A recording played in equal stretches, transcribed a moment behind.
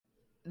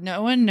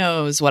No one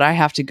knows what I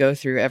have to go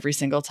through every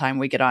single time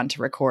we get on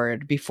to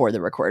record before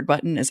the record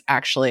button is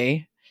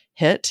actually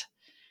hit.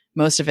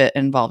 Most of it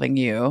involving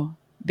you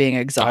being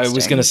exhausting. I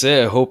was going to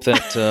say, I hope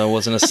that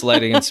wasn't a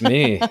slight against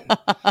me.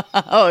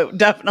 Oh, it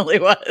definitely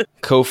was.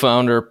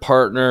 Co-founder,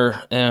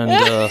 partner,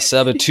 and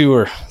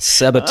saboteur.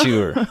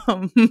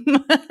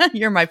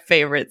 You're my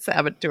favorite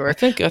saboteur. I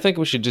think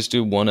we should just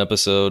do one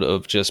episode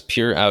of just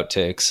pure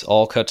outtakes,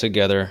 all cut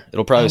together.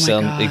 It'll probably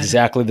sound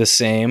exactly the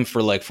same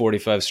for like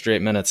 45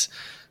 straight minutes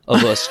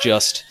of us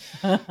just,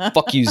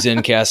 fuck you,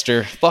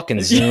 Zencastr,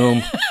 fucking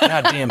Zoom,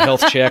 goddamn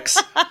health checks.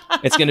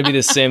 It's going to be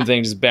the same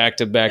thing, just back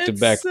to back to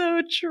back.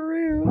 So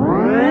true.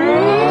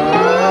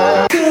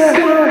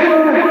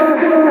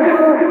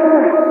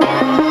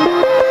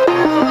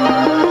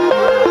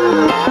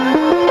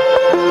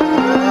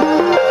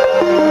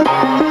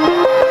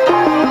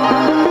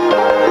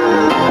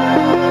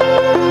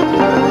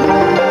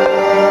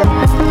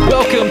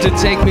 Welcome to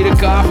Take Me to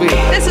Coffee.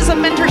 This is a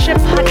mentorship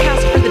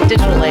podcast for the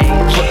digital age.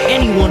 For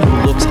anyone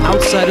who looks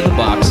outside of the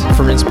box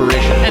for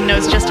inspiration. And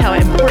knows just how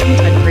important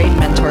a great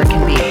mentor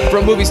can be.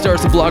 From movie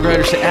stars to blog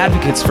writers to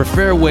advocates for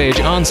fair wage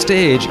on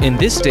stage, in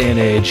this day and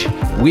age,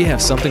 we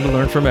have something to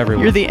learn from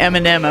everyone. You're the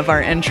Eminem of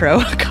our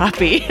intro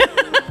copy.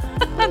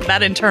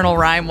 That internal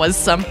rhyme was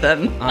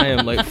something. I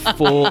am like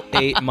full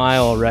 8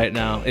 Mile right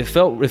now. It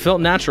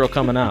felt natural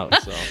coming out.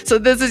 So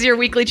this is your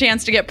weekly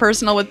chance to get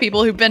personal with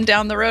people who've been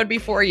down the road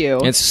before you.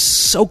 And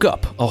soak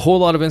up a whole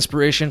lot of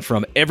inspiration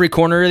from every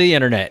corner of the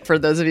internet. For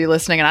those of you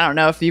listening, and I don't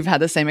know if you've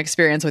had the same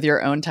experience with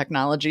your own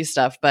technology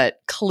stuff, but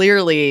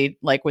clearly,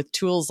 like with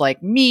tools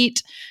like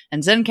Meet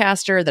and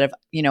Zencastr that have,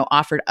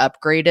 offered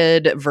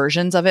upgraded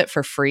versions of it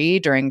for free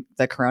during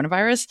the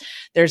coronavirus,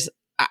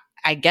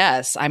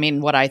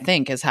 what I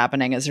think is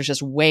happening is there's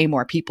just way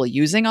more people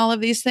using all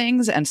of these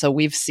things. And so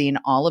we've seen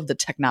all of the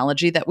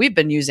technology that we've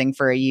been using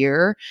for a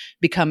year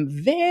become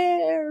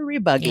very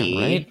buggy.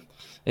 Yeah, right?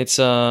 It's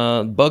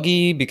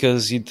buggy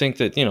because you'd think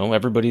that,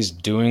 everybody's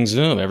doing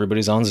Zoom.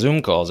 Everybody's on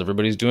Zoom calls.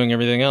 Everybody's doing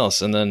everything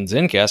else. And then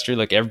Zencastr,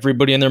 like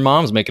everybody and their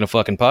mom's making a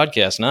fucking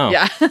podcast now.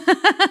 Yeah.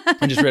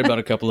 I just read about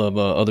a couple of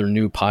other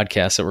new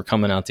podcasts that were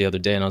coming out the other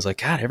day. And I was like,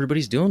 God,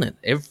 everybody's doing it.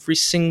 Every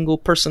single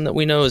person that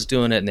we know is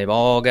doing it. And they've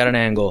all got an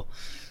angle.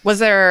 Was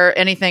there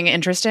anything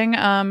interesting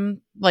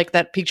like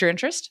that piqued your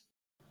interest?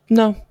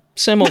 No,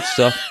 same old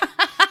stuff.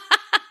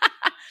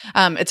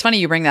 It's funny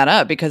you bring that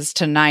up because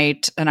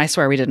tonight, and I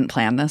swear we didn't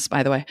plan this,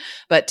 by the way,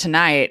 but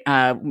tonight,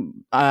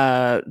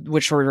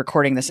 which we're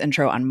recording this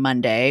intro on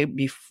Monday,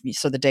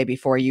 so the day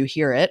before you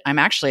hear it, I'm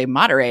actually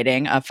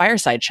moderating a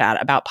fireside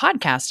chat about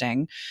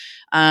podcasting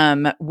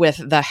with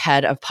the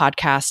head of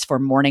podcasts for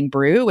Morning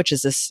Brew, which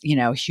is this,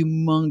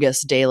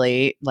 humongous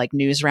daily like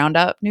news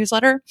roundup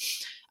newsletter.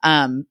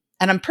 And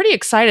I'm pretty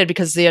excited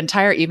because the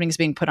entire evening is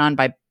being put on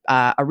by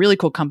a really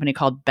cool company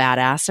called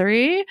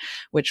Badassery,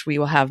 which we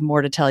will have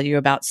more to tell you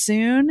about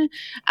soon.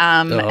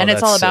 And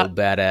it's all about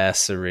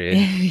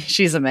Badassery.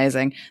 She's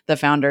amazing, the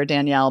founder,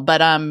 Danielle. But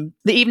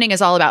the evening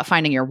is all about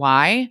finding your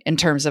why in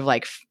terms of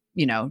like,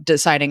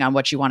 deciding on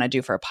what you want to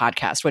do for a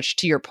podcast, which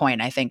to your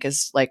point, I think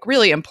is like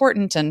really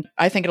important. And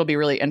I think it'll be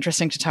really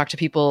interesting to talk to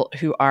people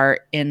who are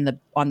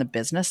on the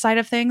business side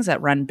of things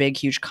that run big,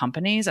 huge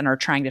companies and are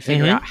trying to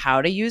figure out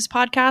how to use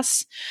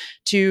podcasts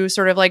to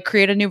sort of like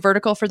create a new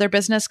vertical for their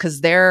business, because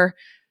their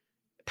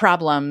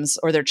problems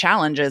or their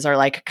challenges are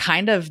like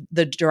kind of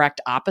the direct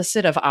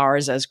opposite of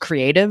ours as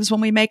creatives when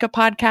we make a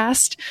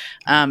podcast,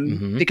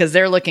 because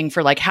they're looking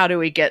for like, how do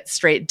we get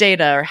straight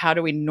data, or how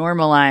do we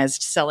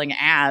normalize selling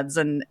ads?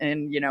 And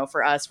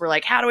for us, we're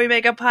like, how do we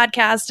make a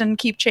podcast and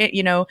keep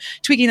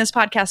tweaking this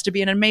podcast to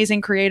be an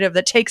amazing creative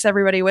that takes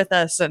everybody with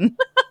us? And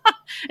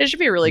it should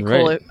be a really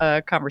cool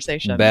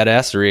conversation.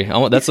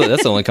 Badassery. That's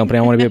the only company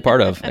I want to be a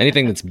part of.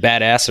 Anything that's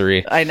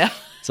badassery. I know.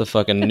 It's a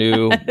fucking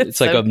new,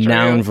 it's like so a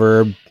noun,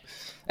 verb,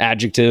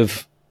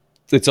 adjective.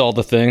 It's all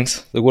the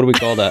things. Like, what do we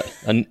call that?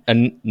 A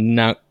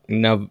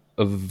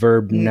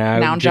verb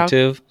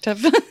nounjative.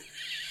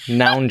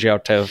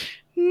 Nounjative.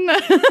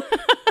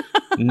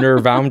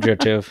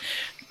 Nervounjative.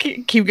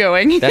 Keep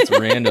going. That's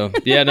random.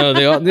 Yeah,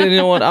 no, you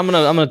know what? I'm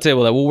gonna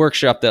table that. We'll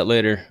workshop that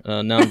later.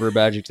 Noun, verb,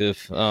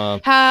 adjective.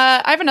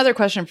 I have another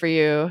question for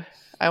you.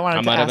 I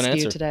wanted to ask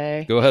you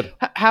today. Go ahead.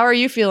 How are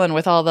you feeling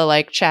with all the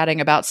like chatting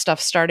about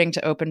stuff starting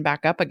to open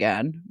back up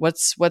again?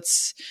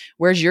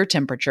 Where's your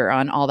temperature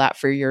on all that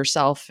for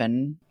yourself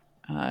and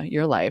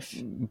your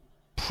life?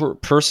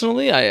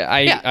 Personally,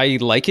 I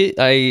like it.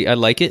 I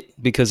like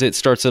it because it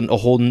starts a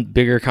whole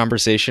bigger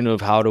conversation of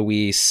how do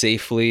we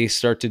safely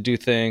start to do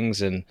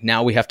things, and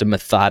now we have to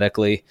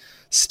methodically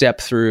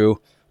step through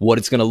what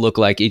it's going to look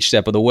like each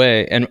step of the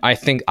way. And I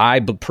think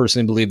I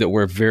personally believe that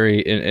we're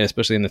very,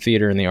 especially in the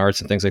theater and the arts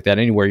and things like that,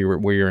 anywhere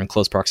where you're in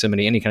close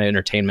proximity, any kind of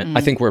entertainment,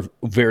 I think we're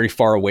very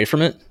far away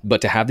from it.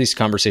 But to have these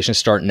conversations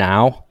start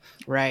now,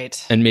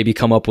 right, and maybe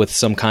come up with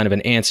some kind of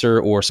an answer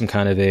or some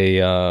kind of a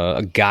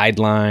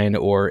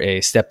guideline or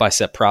a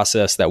step-by-step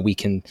process that we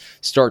can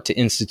start to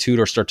institute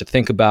or start to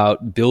think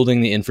about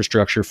building the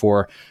infrastructure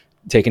for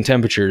taking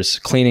temperatures,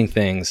 cleaning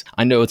things.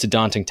 I know it's a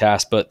daunting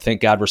task, but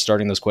thank God we're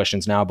starting those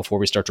questions now before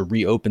we start to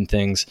reopen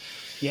things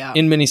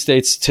in many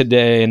states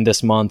today and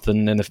this month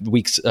and in the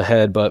weeks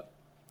ahead. But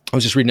I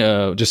was just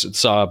reading, just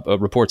saw a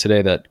report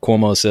today that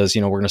Cuomo says,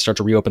 we're going to start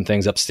to reopen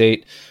things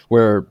upstate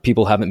where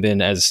people haven't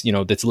been as,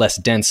 that's less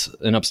dense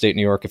in upstate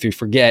New York. If you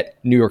forget,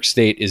 New York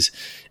State is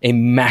a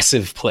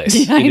massive place.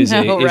 Yeah, it is,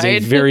 know, is a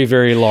very,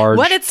 very large.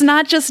 What? It's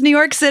not just New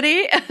York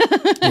City?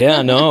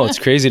 Yeah, no, it's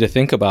crazy to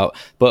think about.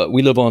 But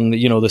we live on,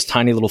 this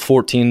tiny little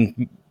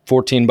 14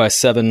 by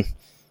 7,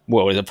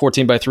 what was it,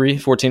 14 by 3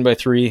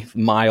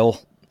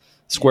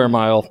 square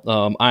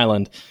mile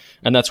island.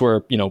 And that's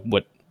where,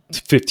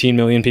 15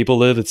 million people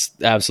live. It's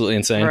absolutely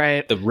insane.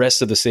 Right. The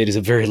rest of the state is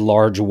a very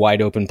large, wide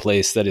open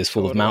place that is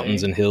full of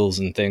mountains and hills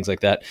and things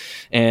like that.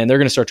 And they're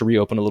going to start to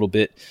reopen a little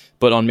bit.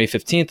 But on May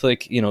 15th,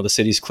 the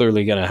city's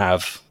clearly going to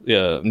have,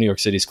 New York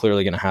City's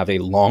clearly going to have a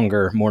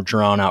longer, more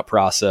drawn out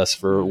process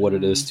for what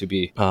it is to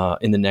be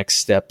in the next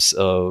steps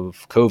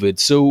of COVID.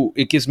 So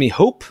it gives me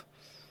hope.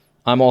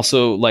 I'm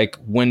also like,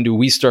 when do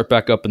we start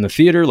back up in the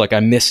theater? Like,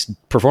 I miss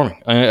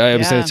performing. I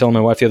was telling my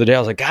wife the other day, I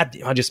was like, God,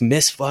 I just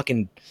miss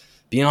fucking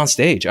being on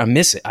stage. I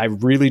miss it. I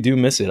really do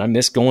miss it. I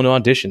miss going to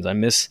auditions. I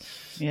miss,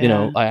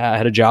 I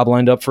had a job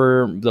lined up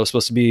that was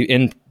supposed to be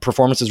in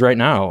performances right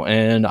now.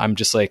 And I'm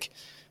just like,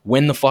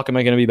 when the fuck am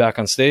I going to be back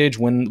on stage?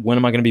 When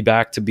am I going to be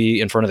back to be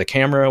in front of the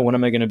camera? When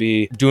am I going to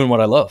be doing what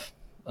I love?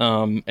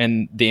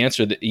 And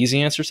the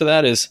easy answer to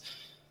that is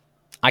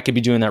I could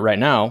be doing that right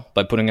now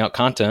by putting out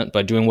content,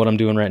 by doing what I'm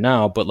doing right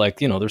now. But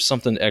there's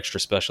something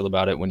extra special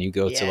about it when you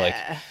go to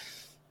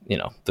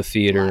the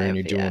theater live, and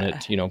you're doing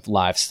it,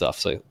 live stuff.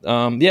 So,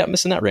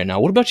 missing that right now.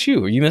 What about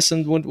you? Are you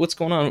missing what's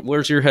going on?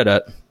 Where's your head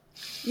at?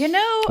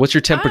 What's your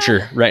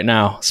temperature right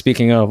now?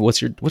 Speaking of,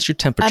 what's your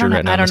temperature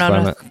right now? I don't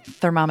know. No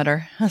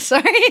thermometer.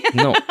 Sorry.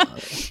 No.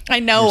 I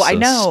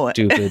know.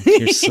 Stupid.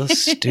 You're so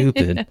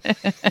stupid.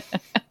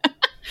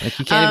 Like,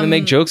 you can't even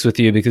make jokes with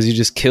you because you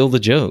just kill the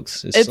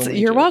jokes.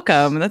 You're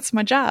welcome. That's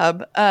my job.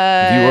 You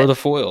are the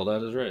foil.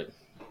 That is right.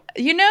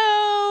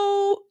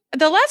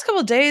 The last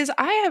couple of days,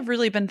 I have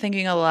really been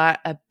thinking a lot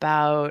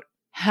about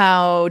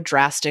how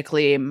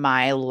drastically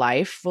my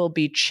life will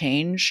be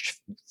changed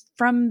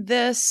from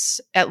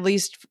this, at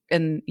least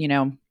in,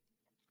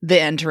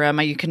 the interim.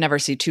 You can never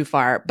see too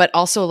far, but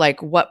also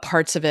like what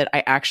parts of it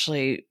I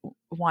actually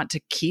want to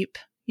keep,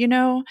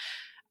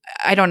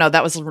 I don't know.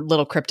 That was a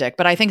little cryptic,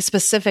 but I think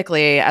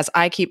specifically as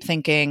I keep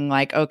thinking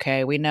like,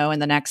 okay, we know in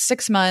the next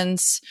 6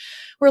 months,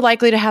 we're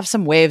likely to have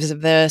some waves of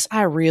this.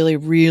 I really,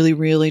 really,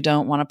 really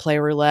don't want to play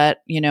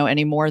roulette,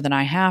 any more than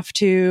I have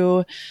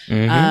to.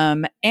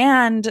 Mm-hmm.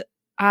 And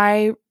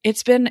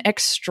it's been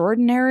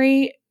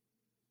extraordinary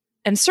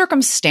and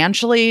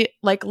circumstantially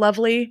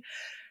lovely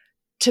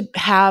to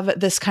have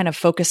this kind of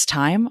focused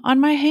time on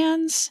my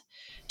hands.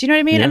 Do you know what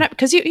I mean? Yeah.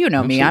 Because you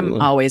know me,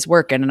 I'm always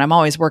working and I'm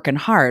always working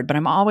hard, but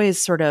I'm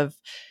always even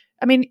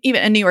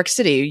in New York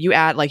City, you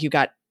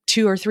got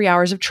 2 or 3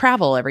 hours of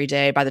travel every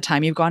day by the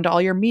time you've gone to all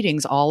your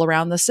meetings all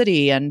around the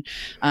city. And,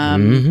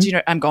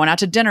 I'm going out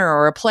to dinner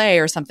or a play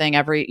or something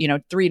every,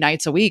 3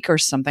 nights a week or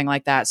something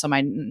like that. So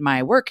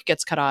my work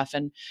gets cut off.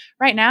 And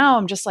right now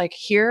I'm just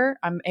here,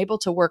 I'm able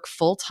to work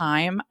full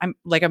time.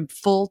 I'm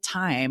full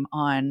time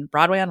on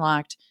Broadway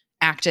Unlocked,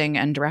 acting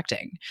and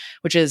directing,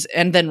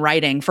 and then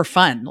writing for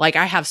fun.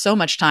 I have so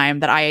much time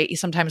that I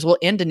sometimes will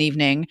end an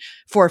evening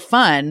for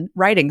fun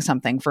writing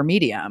something for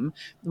Medium,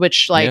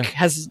 which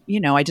has,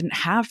 I didn't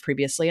have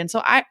previously. And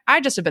so I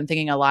just have been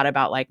thinking a lot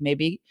about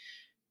maybe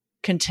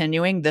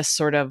continuing this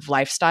sort of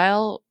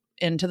lifestyle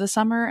into the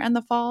summer and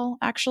the fall.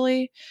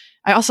 Actually,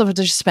 I also have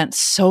just spent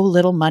so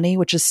little money,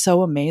 which is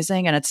so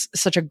amazing. And it's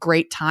such a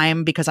great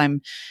time because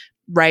I'm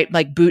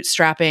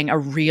bootstrapping a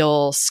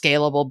real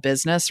scalable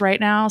business right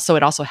now. So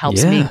it also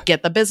helps me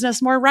get the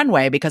business more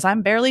runway because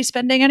I'm barely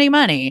spending any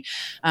money.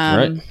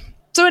 Right.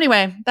 So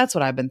anyway, that's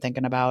what I've been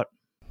thinking about.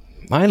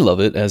 I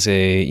love it as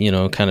a,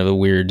 kind of a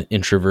weird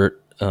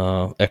introvert,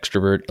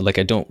 extrovert.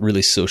 I don't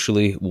really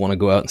socially want to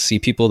go out and see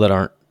people that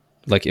aren't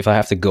if I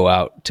have to go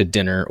out to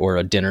dinner or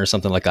a dinner or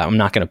something like that, I'm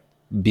not going to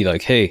be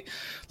like, hey,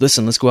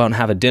 listen, let's go out and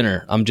have a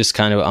dinner. I'm just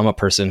I'm a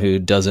person who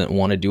doesn't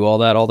want to do all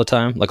that all the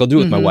time. I'll do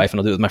it with my wife and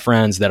I'll do it with my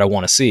friends that I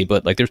want to see.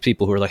 But there's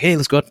people who are like, hey,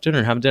 let's go out to dinner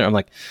and have a dinner. I'm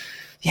like,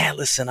 yeah,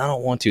 listen, I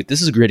don't want to.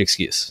 This is a great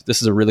excuse.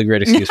 This is a really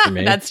great excuse for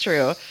me. That's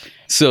true.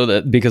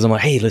 So because I'm like,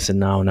 hey, listen,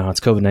 no,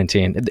 it's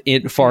COVID-19.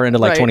 It far into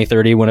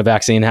 2030 when a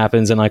vaccine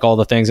happens and all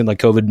the things and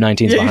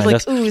COVID-19 is behind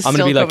us. I'm going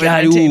to be like,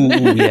 God,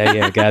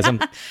 yeah, guys, I'm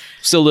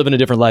still living a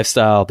different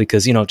lifestyle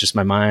because, just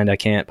my mind, I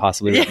can't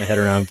possibly wrap my head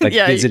around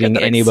visiting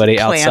anybody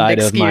outside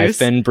of my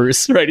Fenn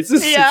Bruce, right? It's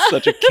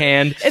such a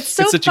canned, it's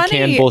such a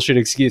canned bullshit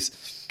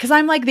excuse. Because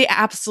I'm the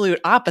absolute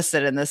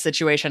opposite in this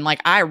situation.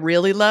 I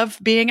really love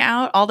being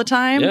out all the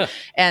time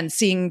and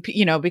seeing,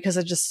 because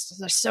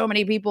there's so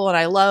many people and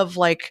I love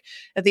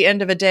at the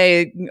end of a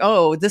day,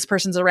 oh, this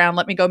person's around.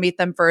 Let me go meet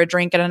them for a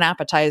drink and an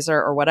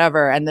appetizer or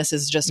whatever. And this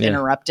is just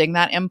interrupting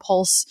that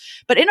impulse,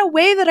 but in a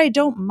way that I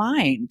don't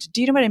mind.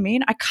 Do you know what I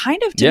mean? I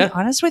kind of, to be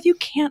honest with you,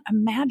 can't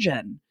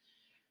imagine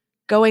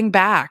going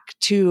back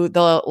to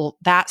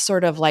that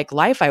sort of like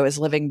life I was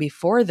living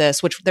before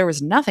this, which there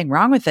was nothing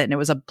wrong with it and it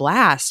was a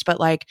blast, but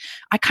like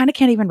I kind of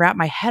can't even wrap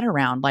my head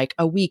around like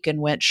a week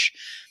in which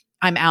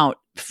I'm out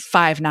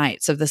 5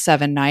 nights of the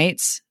 7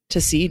 nights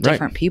to see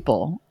different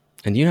people.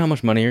 And you know how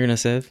much money you're going to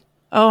save?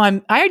 Oh,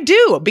 I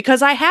do,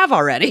 because I have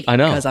already. I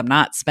know. Because I'm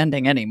not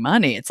spending any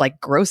money. It's like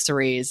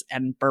groceries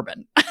and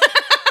bourbon.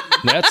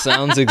 That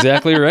sounds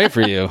exactly right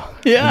for you.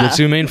 Yeah. The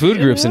 2 main food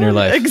groups in your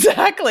life.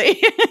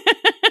 Exactly.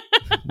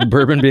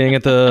 Bourbon being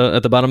at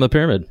the bottom of the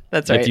pyramid.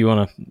 That's right. If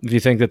you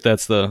think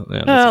that's the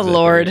exactly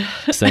Lord.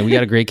 Right. So we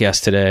got a great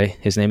guest today.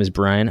 His name is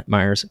Brian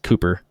Myers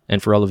Cooper.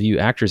 And for all of you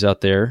actors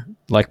out there,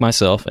 like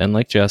myself and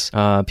like Jess,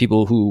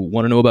 people who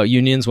want to know about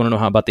unions, want to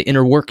know about the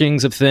inner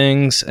workings of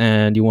things,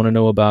 and you want to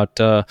know about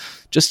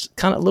just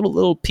kind of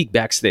little peek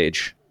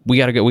backstage. We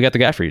got the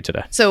guy for you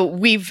today. So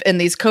we've, in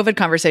these COVID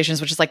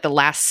conversations, which is like the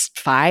last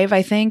 5,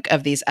 I think,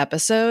 of these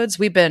episodes,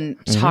 we've been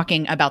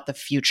talking about the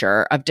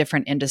future of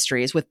different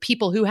industries with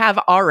people who have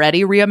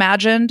already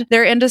reimagined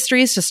their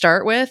industries to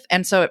start with.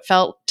 And so it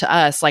felt to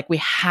us like we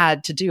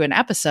had to do an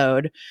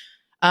episode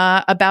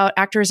about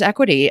Actors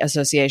Equity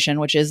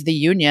Association, which is the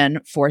union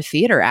for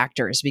theater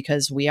actors,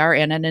 because we are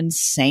in an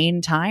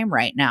insane time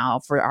right now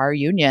for our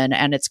union,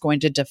 and it's going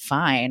to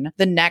define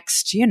the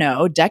next,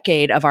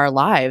 decade of our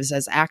lives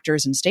as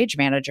actors and stage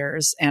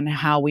managers, and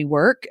how we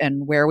work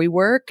and where we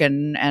work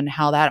and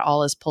how that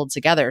all is pulled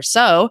together.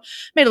 So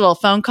made a little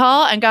phone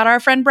call and got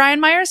our friend Brian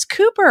Myers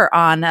Cooper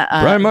on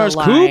Brian Myers the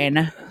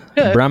line.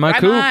 Brian Myers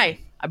Cooper.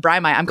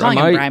 Brian Myers. I'm calling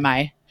him Brian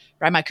Myers.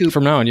 Brian Cooper.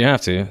 From now on, you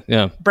have to.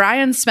 Yeah.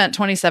 Brian spent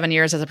 27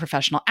 years as a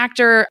professional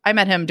actor. I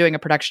met him doing a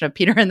production of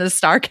Peter and the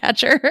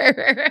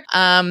Starcatcher.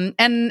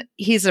 And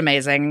he's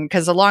amazing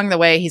because along the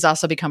way, he's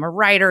also become a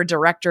writer,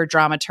 director,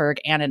 dramaturg,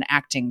 and an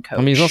acting coach.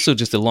 I mean, he's also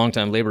just a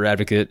longtime labor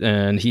advocate,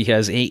 and he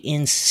has a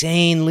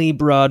insanely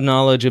broad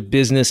knowledge of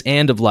business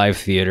and of live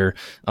theater.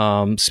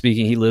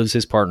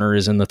 His partner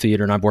is in the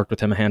theater, and I've worked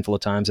with him a handful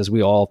of times, as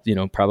we all,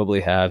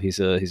 probably have.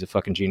 He's a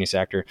fucking genius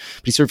actor.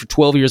 But he served for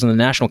 12 years on the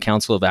National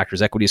Council of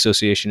Actors Equity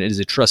Association. It is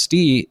a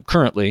trustee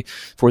currently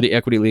for the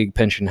Equity League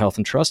Pension Health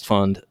and Trust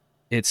Fund.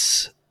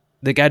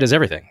 The guy does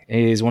everything.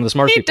 He's one of the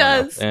smartest people.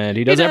 And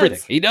he does everything.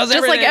 He does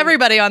everything. Just like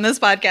everybody on this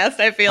podcast,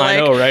 I feel like.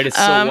 I know, right? It's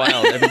so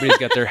wild. Everybody's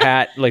got their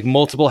hat, like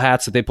multiple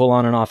hats that they pull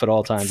on and off at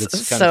all times.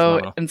 It's kind of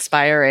phenomenal.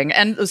 Inspiring.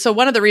 And so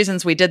one of the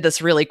reasons we did this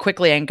really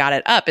quickly and got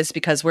it up is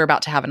because we're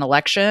about to have an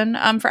election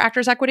for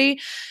Actors Equity.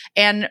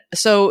 And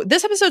so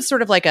this episode's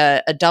sort of like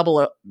a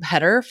double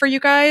header for you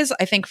guys.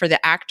 I think for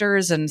the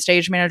actors and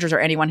stage managers or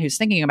anyone who's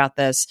thinking about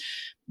this,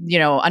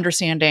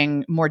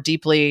 understanding more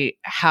deeply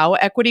how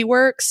equity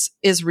works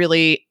is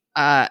really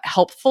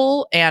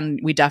helpful. And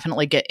we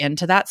definitely get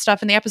into that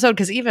stuff in the episode,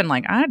 because even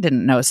like I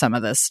didn't know some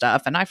of this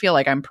stuff, and I feel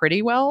like I'm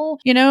pretty well,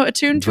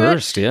 attuned to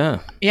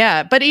it.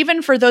 Yeah. But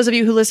even for those of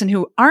you who listen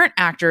who aren't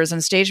actors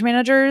and stage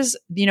managers,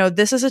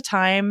 this is a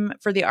time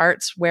for the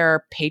arts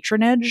where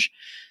patronage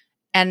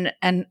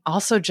and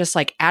also just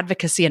like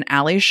advocacy and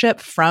allyship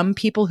from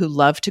people who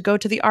love to go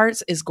to the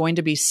arts is going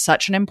to be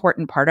such an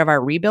important part of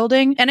our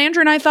rebuilding. And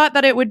Andrew and I thought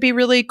that it would be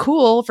really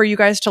cool for you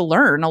guys to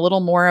learn a little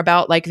more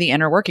about like the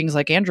inner workings,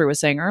 like Andrew was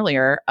saying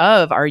earlier,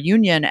 of our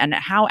union and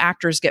how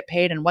actors get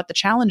paid and what the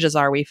challenges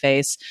are we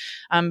face,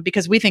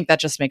 because we think that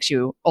just makes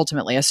you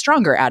ultimately a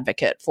stronger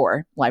advocate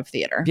for live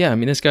theater. Yeah, I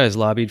mean, this guy's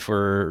lobbied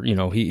for,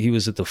 he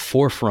was at the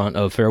forefront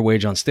of fair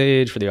wage on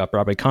stage, for the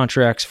off-Broadway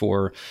contracts,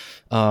 for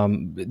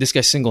this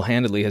guy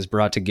single-handedly has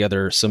brought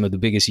together some of the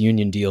biggest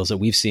union deals that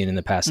we've seen in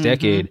the past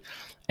decade.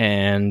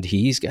 And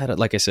he's got,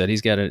 like I said,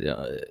 he's got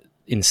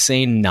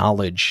insane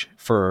knowledge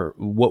for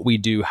what we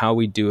do, how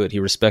we do it. He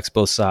respects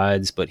both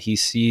sides, but he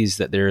sees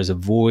that there is a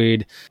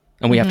void,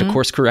 and we have to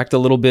course correct a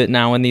little bit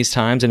now in these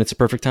times. And it's a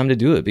perfect time to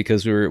do it,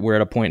 because we're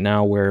at a point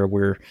now where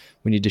we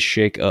need to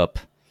shake up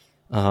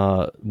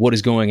what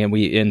is going,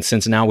 and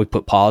since now we've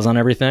put pause on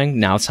everything,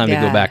 now it's time to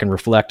go back and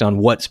reflect on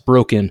what's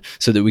broken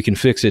so that we can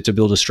fix it to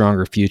build a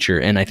stronger future.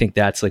 And I think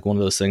that's like one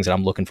of those things that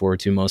I'm looking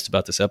forward to most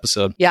about this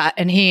episode. Yeah.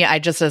 And I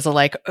just as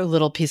a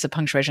little piece of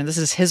punctuation, this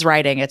is his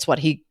writing. It's what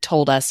he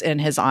told us in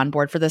his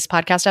onboard for this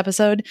podcast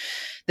episode.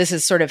 This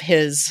is sort of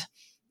his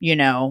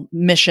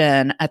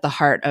mission at the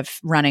heart of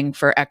running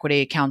for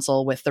Equity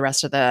Council with the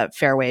rest of the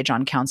Fair Wage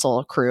on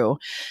Council crew.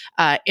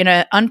 In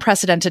an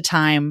unprecedented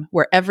time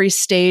where every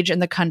stage in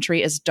the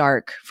country is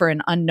dark for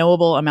an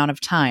unknowable amount of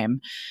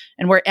time,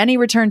 and where any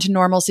return to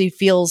normalcy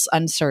feels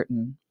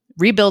uncertain,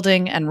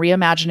 rebuilding and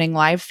reimagining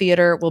live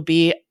theater will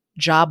be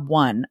job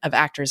one of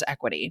Actors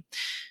Equity.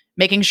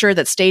 Making sure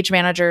that stage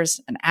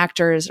managers and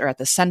actors are at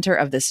the center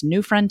of this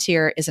new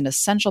frontier is an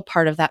essential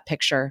part of that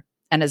picture,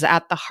 and is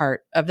at the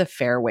heart of the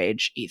fair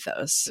wage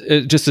ethos.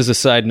 Just as a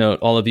side note,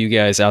 all of you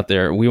guys out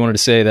there, we wanted to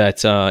say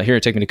that here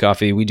at Take Me to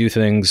Coffee, we do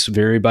things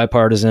very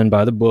bipartisan,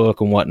 by the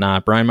book and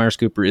whatnot. Brian Myers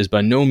Cooper is by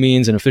no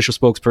means an official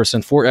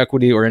spokesperson for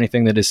equity, or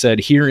anything that is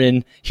said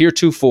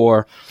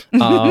heretofore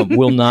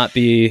will not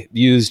be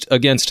used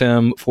against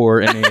him for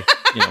any,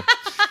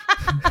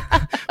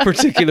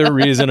 particular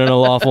reason in a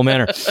lawful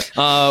manner.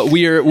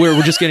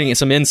 We're just getting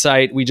some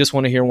insight. We just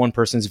want to hear one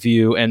person's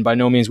view, and by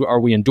no means are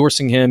we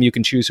endorsing him. You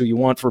can choose who you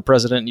want for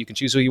president. You can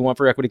choose who you want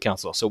for equity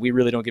council. So we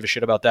really don't give a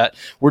shit about that.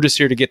 We're just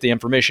here to get the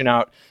information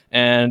out,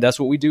 and that's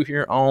what we do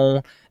here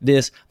on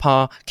this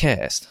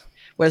podcast.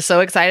 We're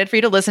so excited for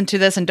you to listen to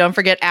this. And don't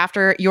forget,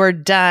 after you're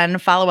done,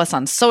 follow us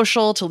on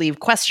social to leave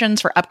questions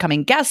for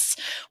upcoming guests,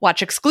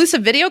 watch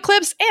exclusive video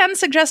clips, and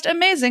suggest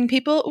amazing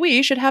people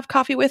we should have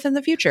coffee with in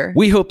the future.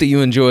 We hope that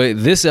you enjoy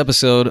this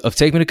episode of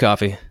Take Me to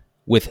Coffee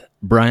with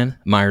Brian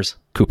Myers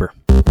Cooper.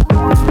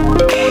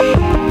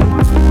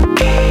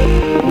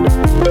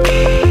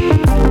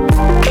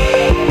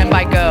 And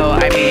by go,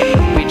 I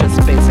mean, we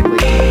just basically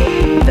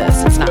do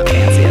this. It's not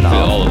fancy at all.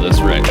 All of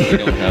this, right? We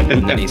don't have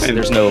any,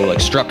 there's no like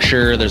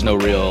structure. There's no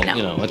real,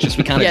 it's just,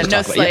 we kind of just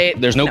no talk slate.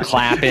 There's no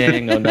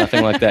clapping, no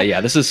nothing like that. Yeah,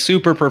 this is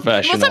super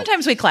professional. Well,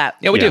 sometimes we clap.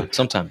 Yeah, we do.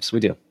 Sometimes we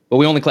do. But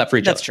we only clap for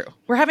each other. That's true.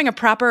 We're having a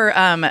proper,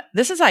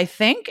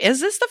 is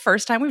this the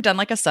first time we've done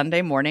like a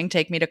Sunday morning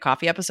Take Me to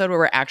Coffee episode where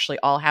we're actually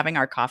all having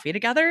our coffee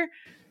together?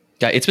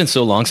 Yeah, it's been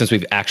so long since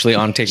we've actually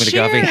on Take Me to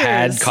Coffee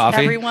had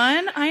coffee.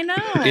 Everyone, I know.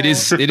 It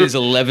is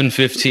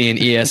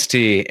 11:15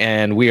 EST,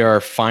 and we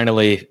are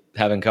finally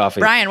having coffee.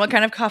 Brian, what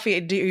kind of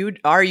coffee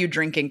are you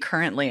drinking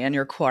currently in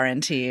your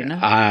quarantine?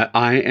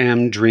 I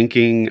am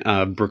drinking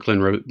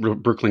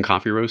Brooklyn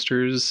Coffee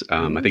Roasters.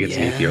 I think it's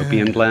an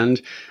Ethiopian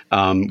blend,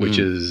 which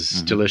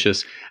is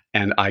delicious.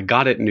 And I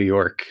got it in New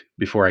York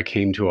before I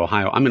came to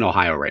Ohio. I'm in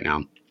Ohio right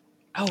now.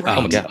 Oh,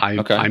 right.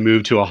 I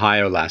moved to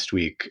Ohio last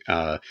week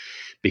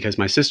because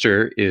my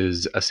sister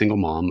is a single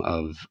mom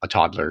of a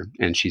toddler,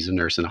 and she's a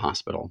nurse in a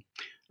hospital,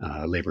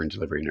 labor and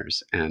delivery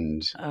nurse.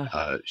 And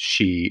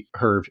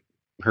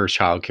her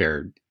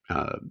childcare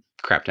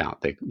crapped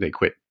out. They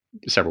quit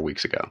several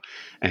weeks ago,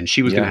 and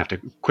she was going to have to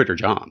quit her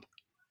job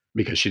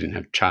because she didn't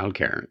have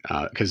childcare.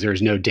 Because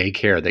there's no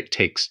daycare that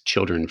takes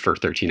children for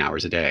 13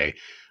 hours a day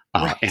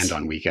and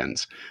on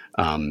weekends.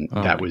 I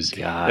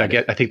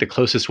think the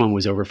closest one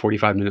was over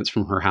 45 minutes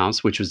from her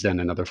house, which was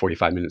then another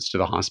 45 minutes to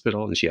the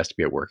hospital, and she has to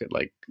be at work at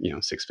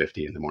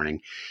 6:50 in the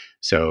morning.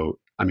 So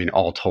I mean,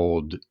 all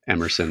told,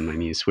 Emerson, my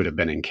niece, would have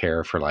been in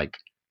care for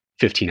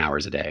 15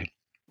 hours a day.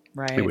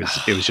 Right. It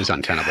was just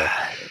untenable.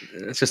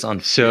 It's just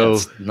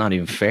it's not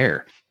even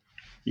fair.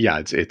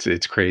 Yeah,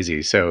 it's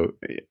crazy. So,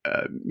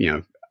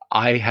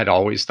 I had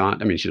always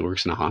thought, she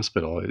works in a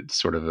hospital. It's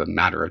sort of a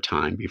matter of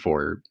time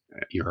before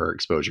her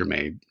exposure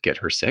may get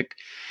her sick.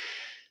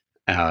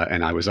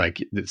 And I was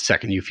like, the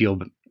second you feel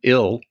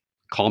ill,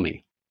 call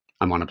me.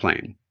 I'm on a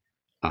plane.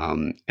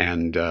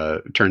 And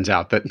turns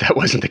out that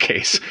wasn't the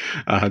case.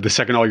 The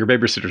second all your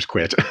babysitters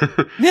quit,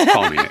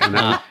 call me.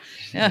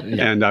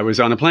 And I was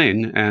on a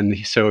plane. And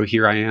so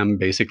here I am,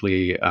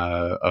 basically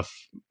a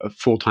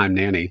full-time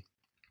nanny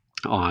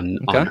on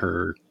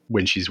her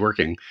when she's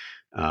working.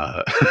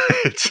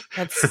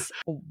 That's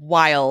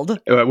wild.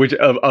 Which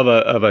of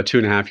a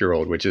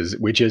 2.5-year-old, which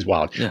is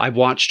wild. Yeah. I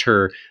watched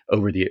her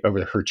over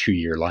her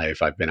 2-year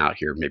life. I've been out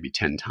here maybe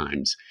 10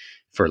 times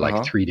for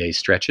 3-day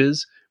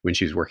stretches when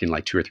she was working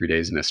 2 or 3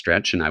 days in a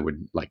stretch, and I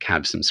would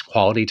have some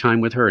quality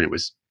time with her, and it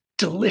was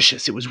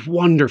delicious. It was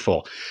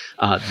wonderful.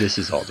 This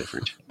is all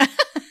different.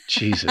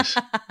 Jesus,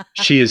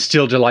 she is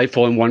still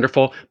delightful and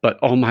wonderful, but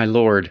oh my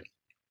Lord.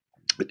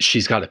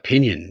 She's got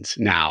opinions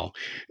now.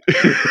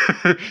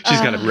 She's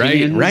got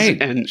opinions,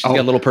 right, and she's got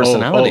a little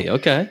personality.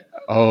 Okay.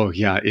 Oh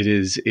yeah, it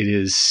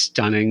is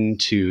stunning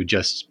to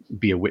just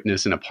be a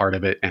witness and a part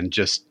of it, and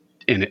just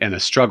in a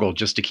struggle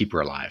just to keep her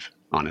alive.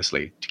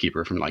 Honestly, to keep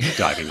her from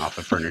diving off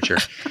of furniture.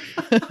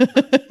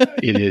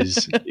 It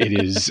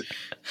is.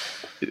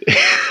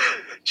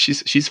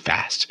 She's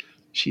fast.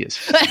 She is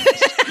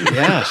fast.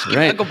 Yeah,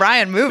 right. Uncle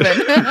Brian moving.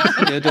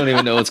 I don't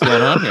even know what's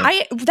going on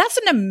here. That's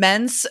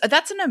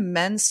an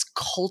immense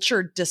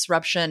culture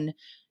disruption,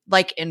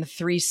 in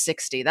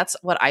 360. That's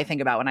what I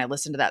think about when I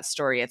listen to that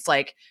story. It's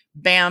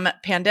bam,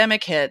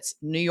 pandemic hits,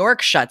 New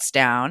York shuts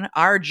down,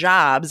 our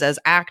jobs as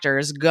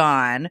actors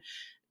gone,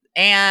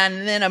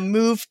 and then a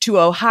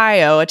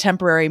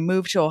temporary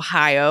move to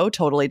Ohio,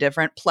 totally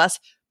different, plus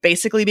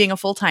basically being a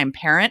full-time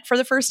parent for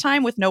the first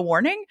time with no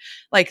warning.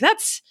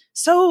 That's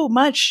so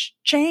much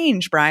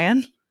change,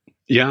 Brian.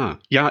 Yeah.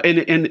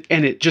 And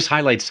it just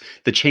highlights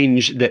the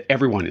change that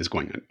everyone is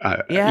going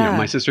on.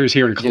 My sister is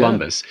here in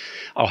Columbus.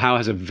 Yeah. Ohio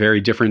has a very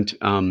different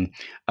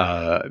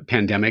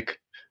pandemic.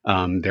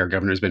 Their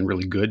governor's been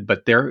really good,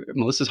 but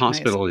Melissa's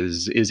hospital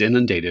is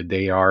inundated.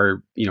 They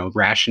are,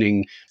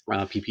 rationing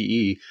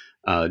PPE.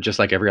 Just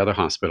like every other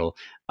hospital.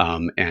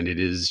 And it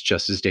is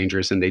just as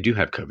dangerous, and they do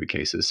have COVID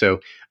cases. So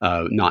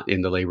not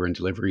in the labor and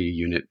delivery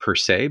unit per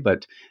se,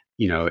 but,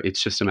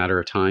 it's just a matter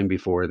of time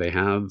before they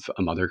have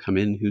a mother come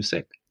in who's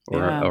sick,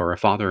 or a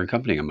father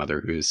accompanying a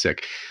mother who's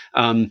sick.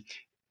 So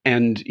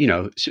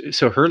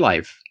her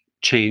life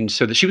changed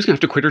so that she was going to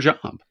have to quit her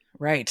job.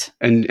 Right.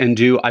 And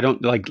do, I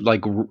don't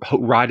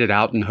ride it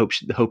out and hope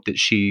that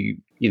she,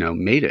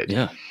 made it.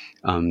 Yeah.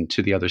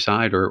 To the other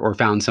side, or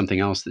found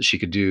something else that she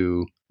could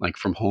do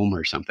from home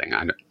or something.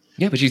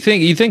 Yeah, but you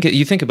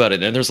think about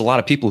it, and there's a lot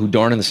of people who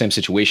aren't in the same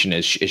situation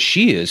as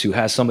she is, who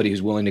has somebody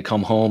who's willing to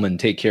come home and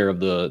take care of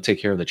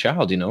the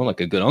child, like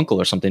a good uncle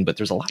or something. But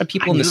there's a lot of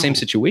people in the same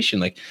situation.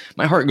 Like,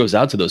 my heart goes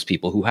out to those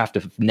people who have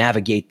to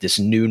navigate this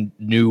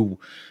new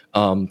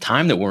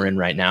time that we're in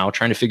right now,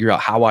 trying to figure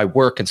out how I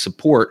work and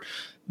support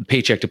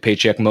paycheck to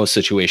paycheck most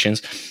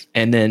situations,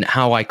 and then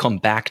how I come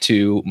back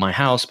to my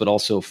house, but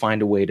also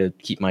find a way to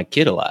keep my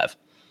kid alive.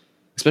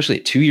 Especially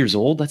at 2 years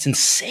old, that's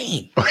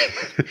insane.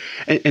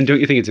 and don't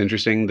you think it's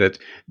interesting that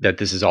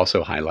this is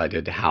also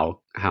highlighted how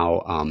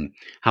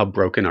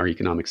broken our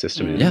economic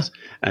system is?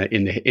 At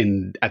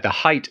the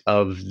height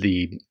of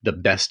the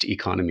best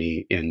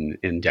economy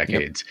in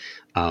decades.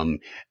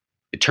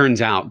 It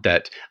turns out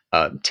that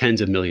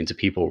tens of millions of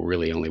people were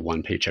really only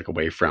one paycheck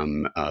away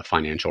from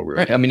financial ruin.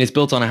 Right. I mean, it's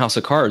built on a house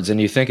of cards, and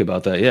you think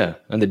about that,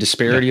 and the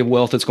disparity of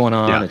wealth that's going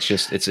on. Yeah. It's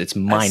just it's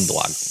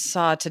mind-boggling. I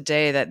saw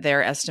today that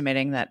they're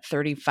estimating that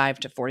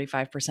 35 to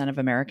 45% of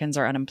Americans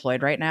are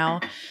unemployed right now,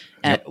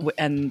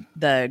 and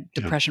the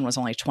depression was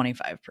only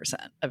 25%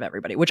 of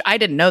everybody, which I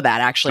didn't know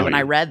that actually. When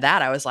I read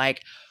that, I was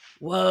like,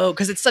 whoa,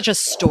 because it's such a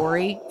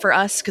story for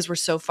us because we're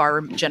so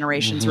far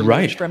generations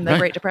removed from the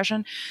Great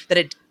Depression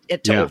that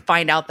to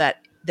find out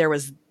that there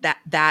was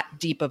that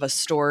deep of a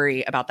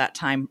story about that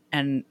time,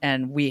 and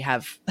we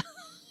have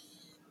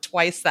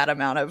twice that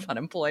amount of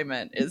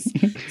unemployment is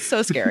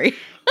so scary.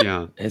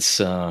 Yeah, it's.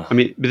 I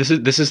mean, this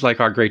is like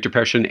our Great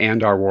Depression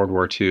and our World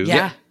War II.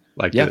 Yeah,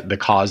 like the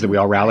cause that we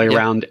all rally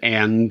around,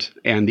 and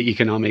the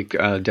economic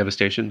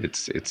devastation.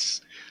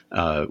 It's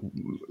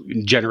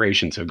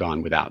generations have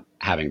gone without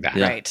having that.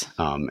 Right.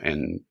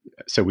 And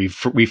so we've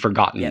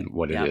forgotten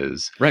what it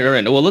is. Right. Well,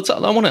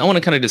 I want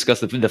to kind of discuss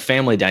the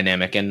family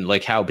dynamic and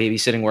like how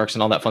babysitting works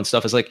and all that fun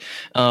stuff. Is like,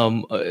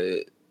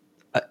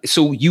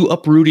 so you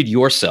uprooted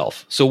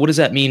yourself. So what does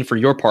that mean for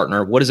your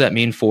partner? What does that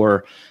mean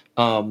for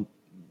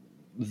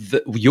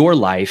your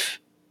life?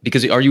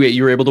 Because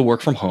you're able to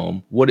work from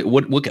home.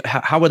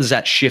 How has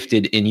that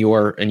shifted in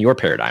your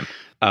paradigm?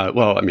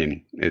 Well, I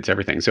mean, it's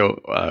everything. So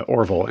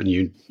Orville, and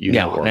you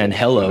know Orville. And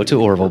hello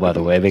to Orville, by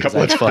the way, because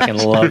I fucking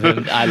love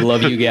him. I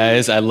love you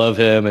guys. I love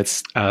him.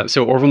 It's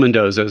so Orville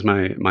Mendoza is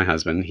my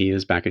husband. He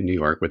is back in New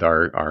York with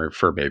our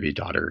fur baby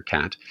daughter,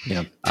 Kat,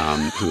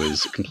 who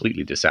is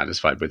completely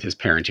dissatisfied with his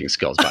parenting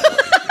skills. By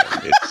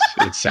the way,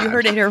 it's sad. You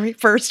heard it here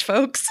first,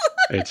 folks.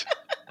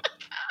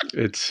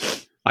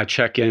 It's. I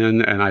check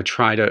in and I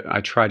try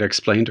to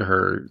explain to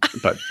her,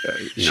 but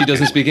she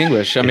doesn't speak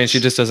English. I mean, she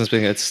just doesn't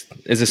speak. It's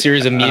a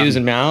series of mews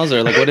and mows,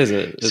 or like, what is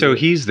it?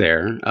 He's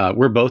there.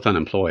 We're both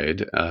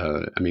unemployed.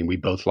 I mean, we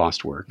both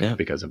lost work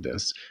because of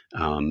this,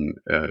 and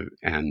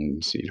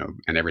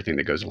everything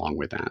that goes along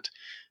with that.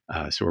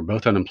 So we're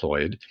both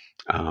unemployed.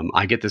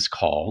 I get this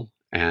call,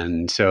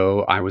 and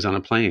so I was on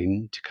a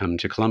plane to come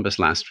to Columbus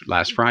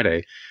last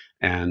Friday,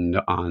 and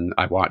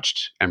I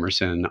watched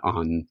Emerson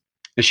on.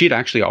 And she had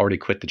actually already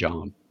quit the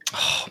job.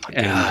 Oh my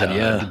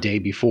God! The day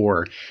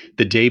before,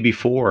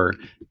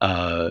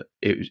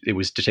 it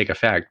was to take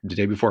effect. The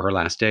day before her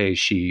last day,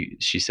 she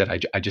said,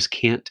 "I just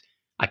can't.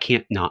 I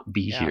can't not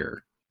be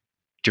here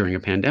during a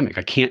pandemic.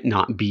 I can't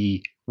not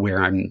be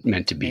where I'm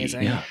meant to be."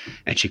 Amazing. Yeah.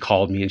 And she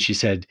called me and she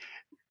said,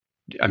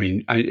 "I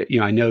mean,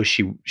 I know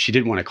she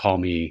didn't want to call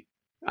me.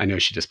 I know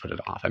she just put it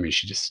off. I mean,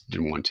 she just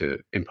didn't want to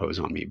impose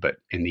on me. But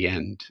in the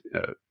end,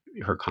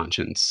 her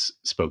conscience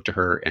spoke to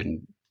her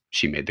and."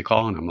 She made the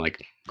call and I'm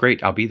like,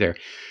 great, I'll be there.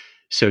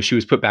 So she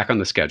was put back on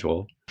the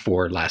schedule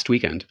for last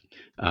weekend.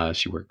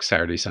 She worked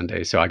Saturday,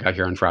 Sunday. So I got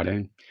here on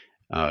Friday,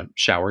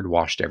 showered,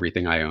 washed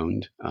everything I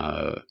owned,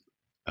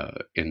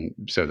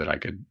 so that I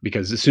could,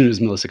 because as soon as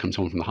Melissa comes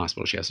home from the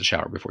hospital, she has to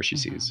shower before she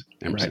sees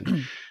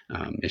Emerson.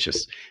 Right. It's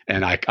just,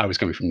 and I was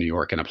coming from New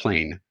York in a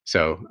plane.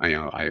 So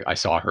I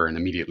saw her and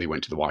immediately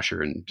went to the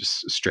washer and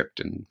just stripped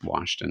and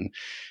washed. And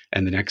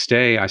the next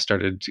day I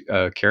started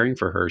caring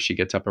for her. She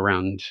gets up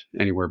around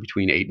anywhere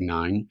between 8 and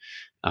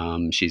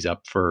 9. She's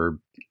up for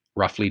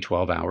roughly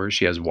 12 hours.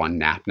 She has one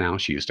nap now.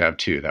 She used to have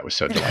 2. That was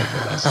so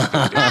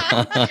delightful.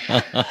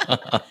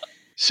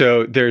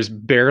 So there's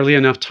barely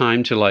enough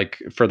time to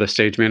for the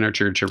stage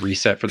manager to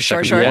reset for the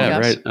second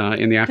right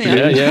in the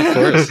afternoon. Yeah, of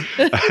course.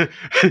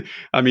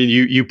 I mean,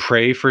 you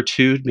pray for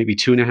 2, maybe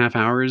 2.5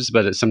 hours,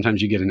 but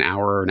sometimes you get an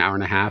hour or an hour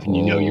and a half, and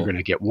you're going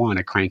to get 1,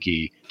 a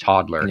cranky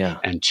toddler,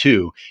 and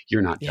 2,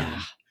 you're not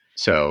done.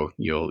 So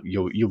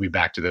you'll be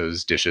back to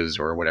those dishes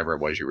or whatever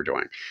it was you were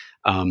doing.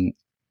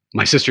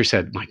 My sister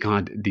said, "My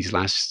God,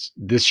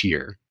 this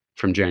year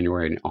from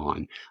January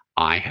on,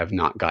 I have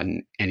not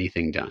gotten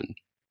anything done."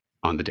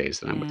 On the days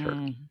that I'm with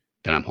her,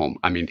 that I'm home.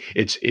 I mean,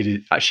 it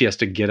is, she has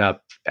to get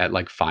up at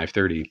like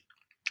 5:30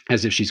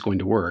 as if she's going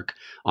to work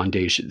on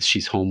days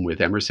she's home with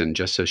Emerson,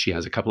 just so she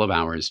has a couple of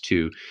hours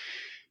to,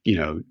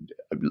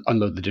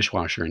 unload the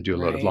dishwasher and do a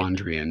load of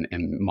laundry and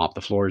mop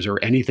the floors or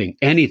anything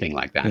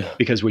like that. Yeah.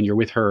 Because when you're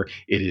with her,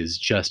 it is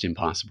just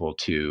impossible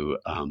to,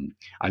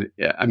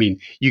 I mean,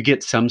 you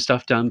get some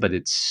stuff done, but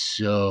it's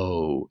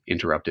so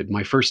interrupted.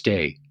 My first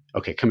day,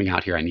 coming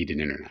out here, I need an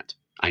internet.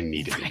 I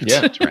needed it.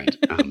 Yeah, that's right.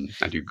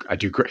 I do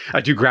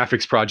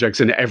graphics projects,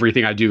 and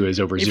everything I do is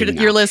over Zoom. If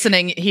you're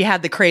listening, he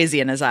had the crazy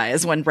in his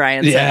eyes when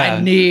Brian said,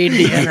 "I need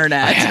the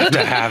internet. I have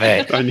to have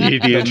it. I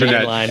need the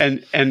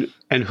internet."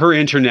 And her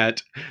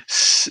internet,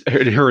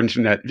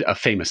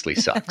 famously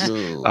sucks,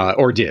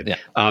 or did. Yeah.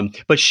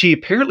 But she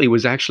apparently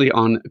was actually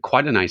on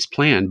quite a nice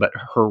plan, but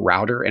her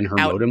router and her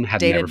modem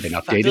had never been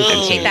updated.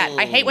 I hate that.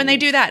 I hate when they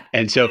do that.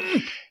 And so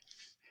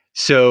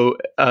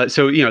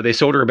they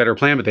sold her a better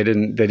plan, but they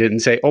didn't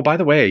say, oh, by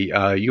the way,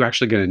 you're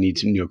actually going to need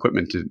some new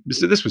equipment.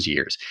 So this was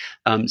years.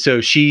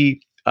 So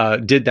she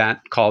did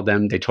that, called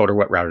them. They told her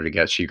what router to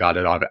get. She got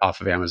it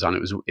off of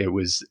Amazon. It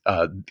was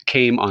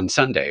came on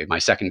Sunday, my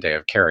second day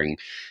of caring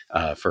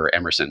for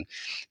Emerson,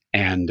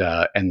 and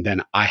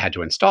then I had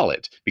to install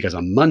it because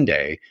on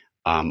Monday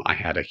I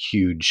had a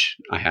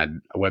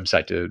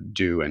website to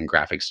do and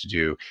graphics to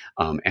do,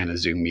 and a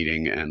Zoom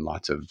meeting and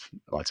lots of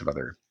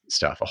other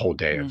stuff, a whole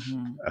day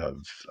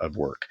of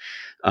work.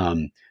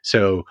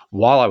 So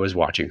while I was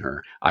watching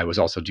her, I was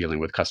also dealing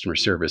with customer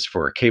service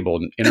for a cable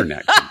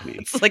internet company.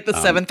 It's like the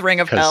seventh ring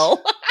of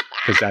hell.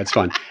 Because that's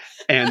fun.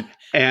 And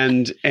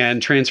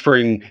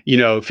transferring,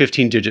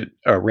 15-digit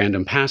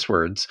random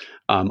passwords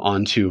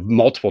onto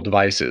multiple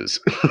devices.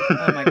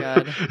 Oh my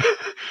God.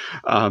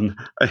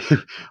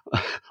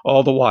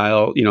 All the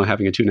while,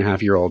 having a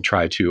 2.5-year-old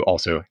try to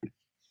also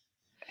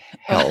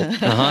help.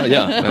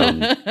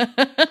 Yeah.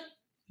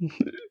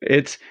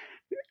 It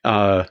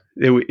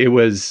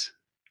was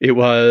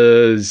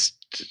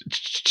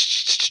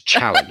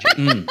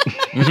challenging.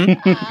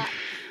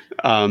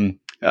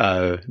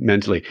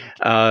 Mentally.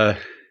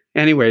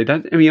 Anyway,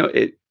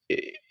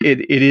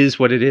 it is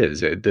what it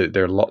is.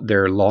 They're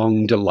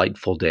long,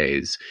 delightful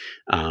days,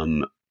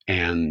 and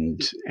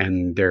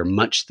they're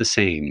much the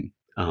same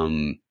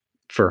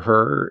for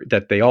her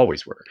that they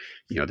always were.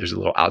 There's a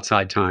little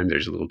outside time,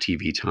 there's a little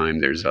TV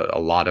time, there's a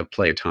lot of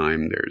play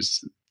time,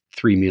 there's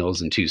 3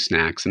 meals and 2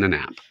 snacks and a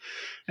nap.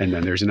 And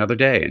then there's another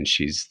day, and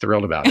she's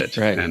thrilled about it.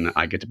 Right. And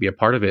I get to be a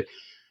part of it.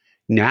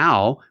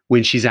 Now,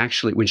 when she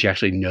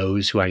actually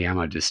knows who I am,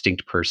 a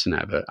distinct person,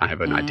 I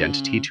have an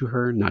identity to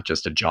her, not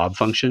just a job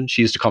function.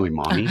 She used to call me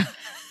mommy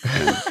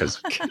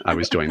because I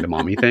was doing the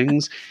mommy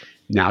things.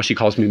 Now she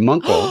calls me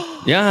munkle.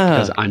 Yeah,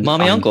 because I'm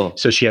mommy uncle.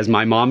 So she has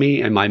my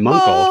mommy and my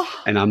munkle,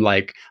 and I'm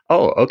like,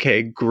 oh,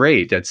 okay,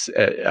 great. That's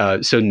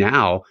so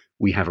now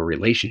we have a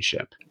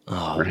relationship.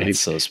 Oh, right? That's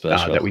so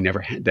special that we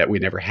never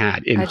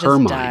had in her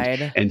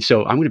mind. And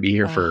so I'm going to be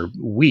here for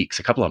weeks,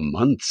 a couple of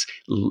months,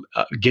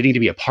 getting to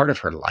be a part of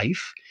her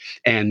life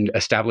and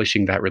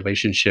establishing that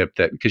relationship.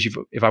 Because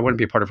if I want to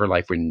be a part of her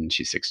life when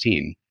she's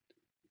 16,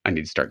 I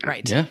need to start now.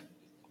 Right. Yeah.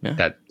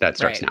 That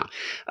starts now.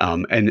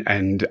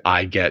 And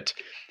I get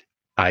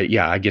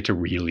to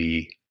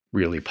really,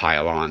 really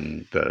pile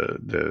on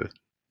the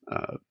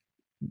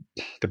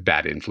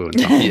bad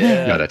influence on me.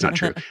 No, that's not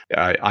true.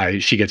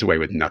 She gets away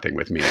with nothing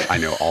with me. I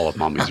know all of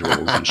mommy's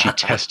rules, and she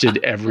tested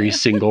every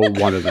single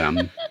one of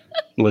them.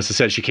 Melissa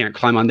said she can't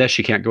climb on this,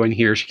 she can't go in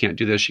here, she can't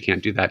do this, she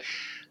can't do that.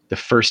 The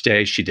first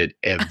day, she did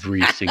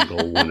every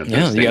single one of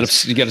those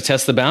things. You got to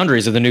test the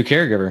boundaries of the new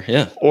caregiver.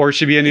 Yeah. Or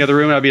she'd be in the other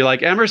room, and I'd be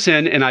like,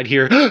 Emerson, and I'd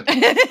hear,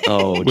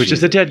 which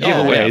is a dead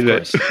giveaway.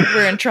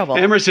 We're in trouble.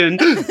 Emerson.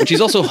 But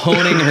she's also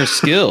honing her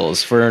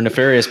skills for a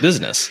nefarious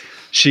business.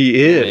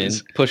 She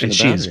is. Pushing the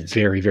boundaries. She's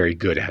very, very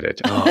good at it.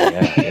 Oh,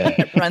 yeah.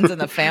 It runs in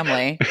the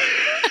family.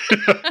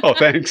 Oh,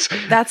 thanks.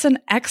 That's an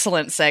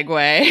excellent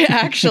segue,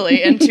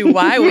 actually, into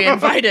why we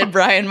invited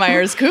Brian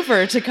Myers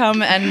Cooper to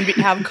come and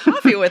have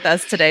coffee with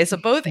us today. So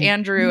both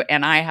Andrew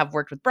and I have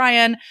worked with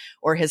Brian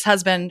or his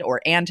husband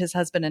and his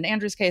husband in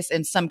Andrew's case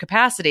in some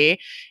capacity.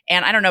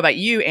 And I don't know about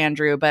you,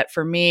 Andrew, but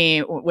for me,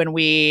 when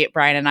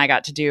Brian and I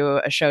got to do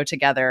a show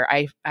together,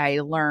 I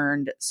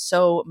learned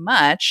so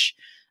much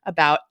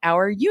about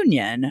our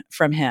union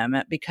from him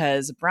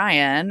because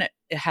Brian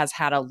has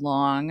had a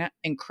long,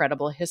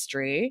 incredible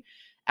history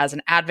as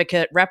an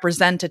advocate,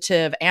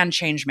 representative, and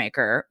change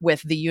maker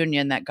with the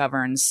union that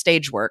governs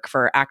stage work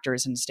for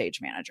actors and stage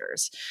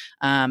managers.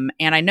 And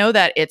I know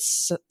that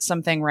it's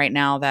something right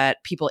now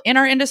that people in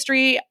our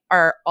industry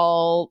are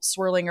all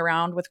swirling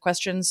around with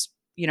questions,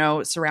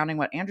 surrounding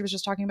what Andrew was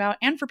just talking about.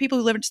 And for people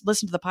who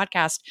listen to the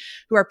podcast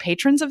who are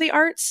patrons of the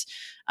arts,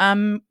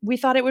 we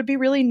thought it would be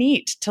really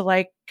neat to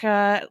let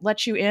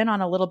you in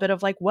on a little bit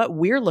of what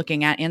we're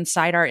looking at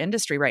inside our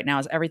industry right now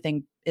as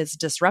everything is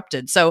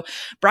disrupted. So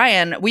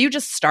Brian, will you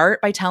just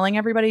start by telling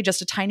everybody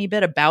just a tiny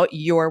bit about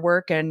your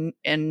work and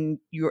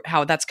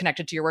how that's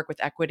connected to your work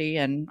with equity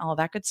and all of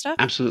that good stuff?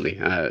 Absolutely.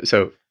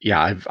 So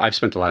yeah, I've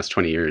spent the last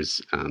 20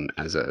 years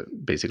as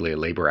basically a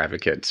labor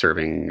advocate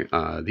serving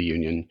the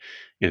union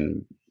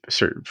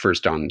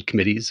first on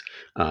committees,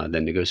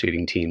 then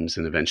negotiating teams,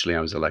 and eventually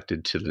I was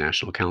elected to the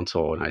National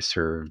Council, and I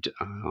served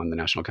on the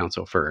National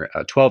Council for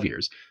 12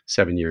 years,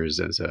 7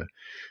 years as a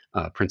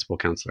principal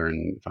counselor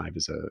and 5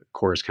 as a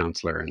chorus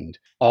counselor. And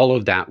all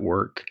of that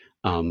work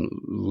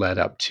led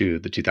up to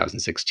the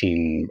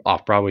 2016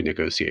 Off-Broadway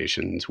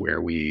negotiations,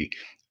 where we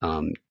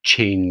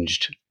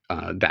changed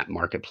that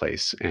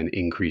marketplace and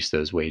increase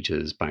those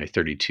wages by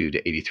 32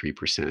 to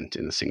 83%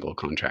 in a single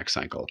contract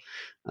cycle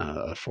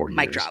of 4 years.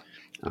 Mic drop.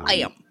 I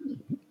am.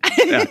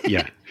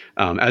 Yeah.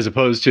 As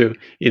opposed to,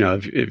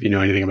 if you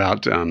know anything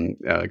about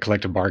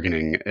collective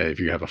bargaining, if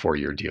you have a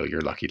 4-year deal,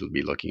 you're lucky to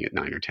be looking at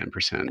 9 or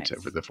 10%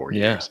 over the 4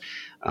 years.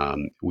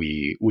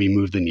 We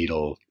moved the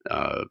needle,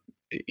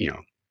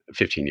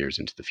 15 years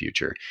into the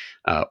future,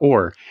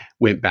 or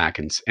went back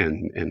and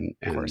 15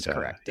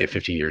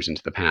 years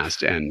into the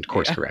past and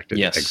course corrected.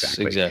 Yes,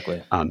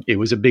 exactly. It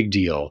was a big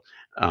deal.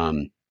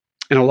 And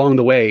along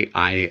the way,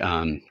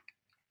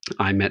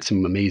 I met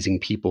some amazing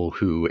people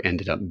who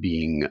ended up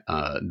being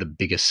the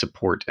biggest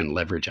support and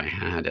leverage I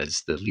had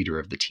as the leader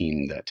of the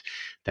team that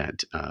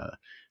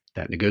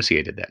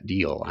negotiated that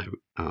deal.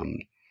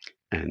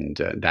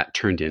 That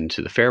turned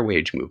into the fair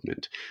wage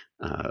movement.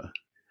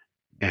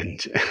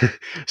 And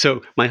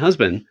so my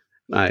husband,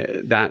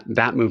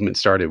 that movement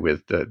started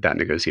with that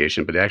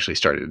negotiation, but it actually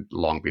started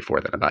long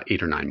before that. About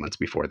 8 or 9 months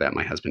before that,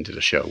 my husband did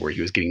a show where he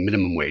was getting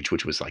minimum wage,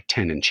 which was like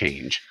 10 and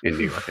change in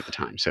New York at the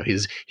time. So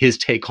his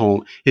take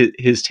home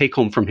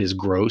from his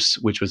gross,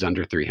 which was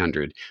under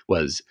 300,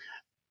 was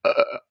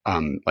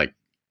like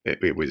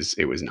it was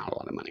not a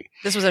lot of money.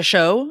 This was a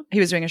show?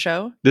 He was doing a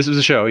show? This was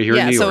a show here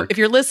in New York. So if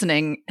you're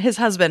listening, his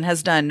husband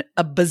has done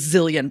a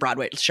bazillion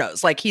Broadway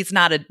shows. Like, he's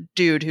not a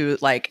dude who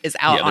like is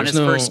out on his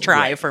first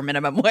try for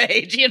minimum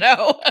wage,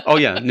 Oh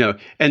yeah, no.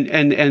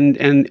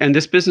 And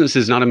this business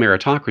is not a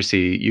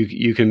meritocracy.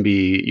 You can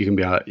be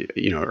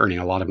earning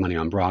a lot of money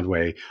on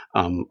Broadway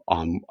on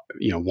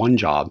one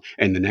job,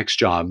 and the next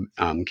job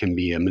can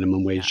be a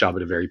minimum wage job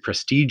at a very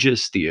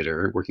prestigious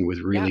theater working with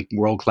really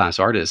world-class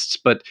artists,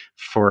 but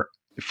for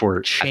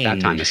change. At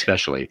that time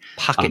especially,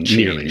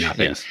 nearly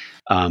nothing. Yes.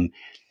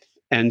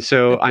 And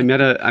so I met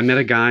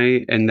a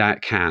guy in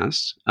that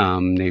cast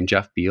named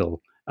Jeff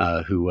Beal,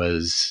 who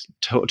was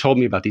told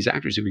me about these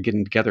actors who were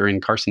getting together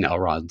in Carson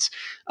Elrod's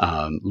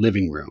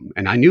living room.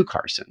 And I knew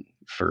Carson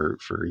for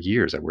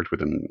years. I worked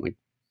with him like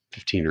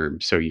 15 or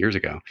so years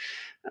ago.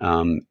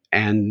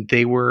 And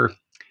they were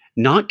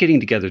not getting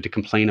together to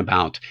complain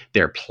about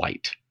their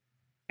plight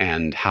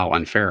and how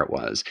unfair it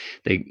was.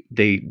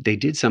 They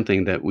did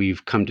something that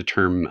we've come to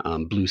term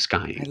blue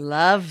skying. I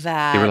love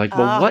that. They were like,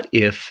 well,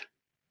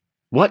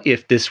 what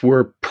if this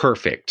were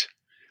perfect?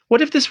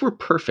 What if this were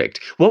perfect?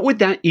 What would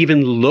that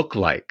even look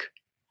like?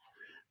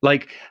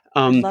 Like,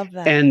 I love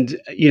that. And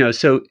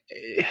so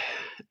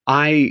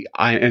I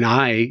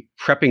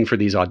prepping for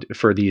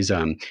these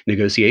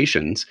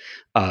negotiations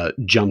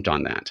jumped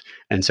on that,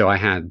 and so I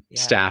had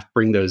staff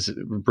bring those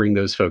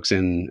folks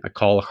in. I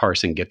call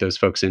Carson, get those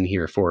folks in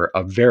here for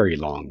a very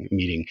long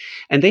meeting,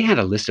 and they had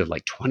a list of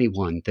like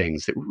 21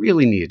 things that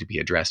really needed to be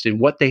addressed and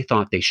what they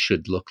thought they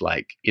should look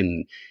like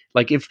in.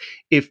 Like if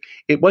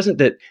it wasn't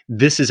that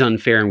this is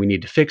unfair and we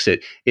need to fix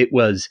it, it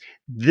was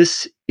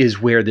this is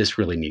where this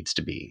really needs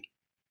to be.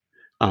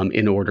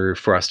 In order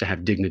for us to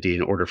have dignity,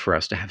 in order for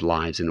us to have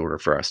lives, in order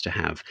for us to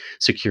have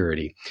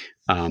security.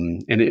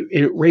 And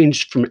it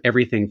ranged from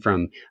everything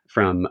from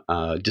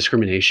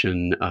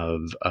discrimination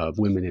of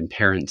women and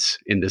parents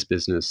in this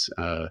business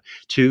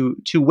to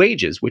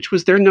wages, which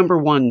was their number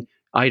one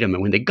item.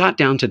 And when they got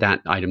down to that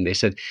item, they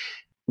said,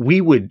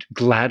 we would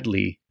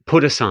gladly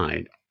put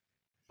aside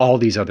all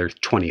these other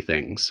 20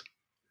 things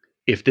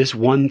if this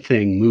one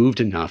thing moved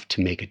enough to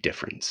make a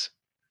difference,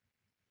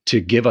 to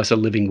give us a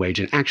living wage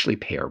and actually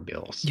pay our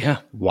bills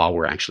while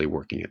we're actually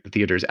working at the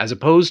theaters, as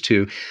opposed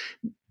to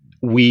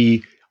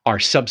we are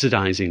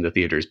subsidizing the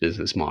theater's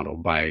business model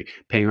by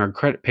paying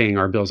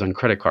our bills on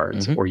credit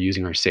cards or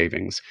using our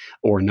savings,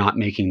 or not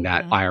making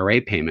that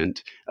IRA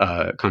payment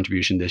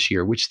contribution this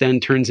year, which then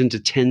turns into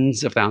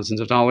tens of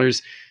thousands of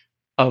dollars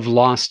of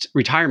lost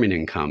retirement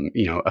income,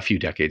 a few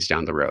decades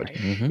down the road.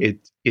 Right.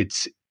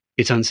 It's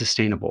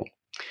unsustainable.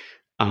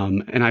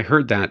 And I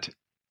heard that,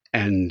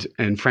 and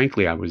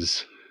frankly, I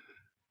was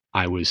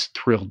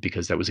thrilled,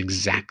 because that was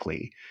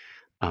exactly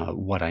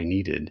what I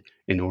needed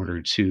in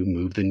order to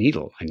move the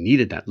needle. I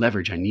needed that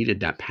leverage. I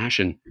needed that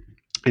passion.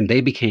 And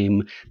they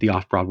became the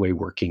Off-Broadway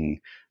working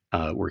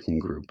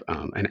group,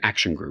 an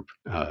action group.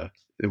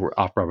 They were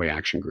Off-Broadway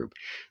action group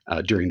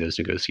during those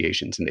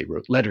negotiations. And they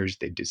wrote letters.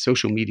 They did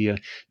social media.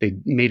 They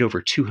made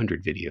over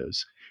 200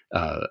 videos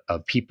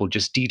of people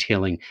just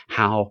detailing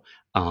how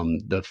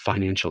the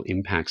financial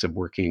impacts of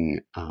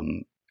working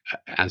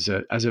as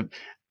a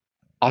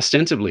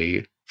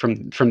ostensibly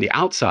from the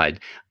outside,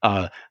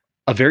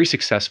 a very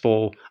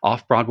successful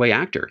off-Broadway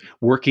actor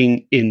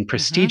working in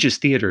prestigious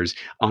theaters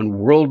on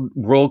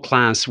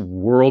world-class,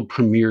 world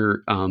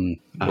premiere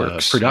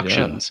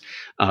productions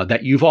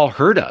that you've all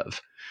heard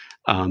of,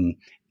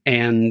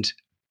 and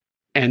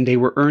they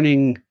were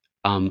earning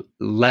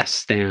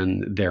less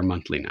than their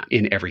monthly net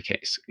in every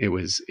case.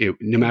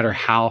 No matter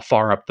how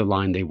far up the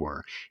line they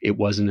were, it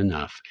wasn't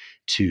enough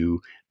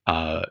to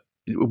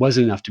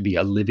be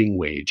a living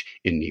wage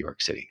in New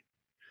York City.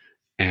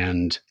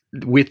 And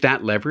with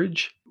that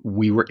leverage,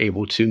 we were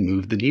able to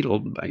move the needle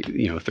by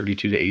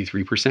 32 to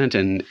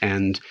 83%,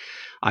 and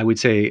I would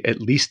say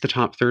at least the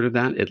top third of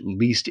that at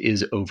least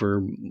is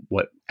over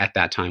what at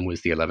that time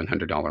was the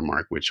 $1,100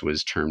 mark, which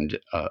was termed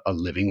a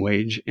living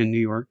wage in New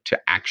York, to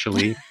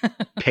actually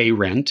pay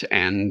rent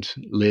and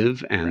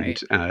live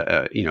and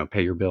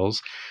pay your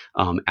bills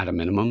at a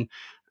minimum,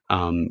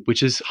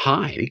 which is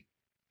high.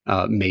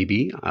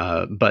 Maybe,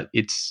 but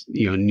it's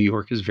New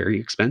York is very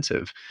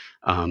expensive,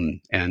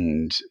 and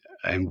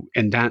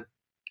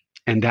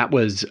that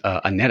was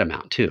a net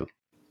amount too.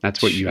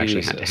 That's what you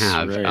actually had to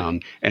have,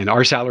 right. And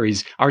our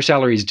salaries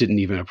didn't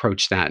even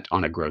approach that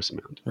on a gross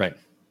amount, right,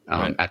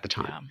 at the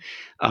time,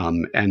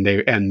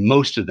 and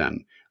most of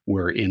them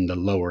were in the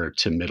lower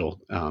to middle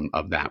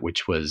of that,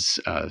 which was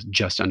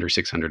just under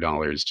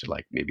 $600 to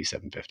like maybe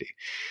 $750,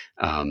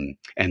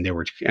 and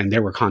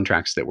there were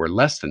contracts that were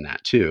less than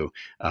that too,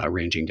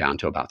 ranging down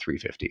to about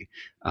 $350,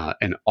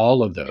 and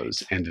all of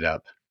those ended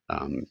up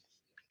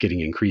getting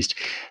increased.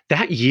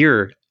 That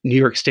year, New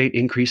York State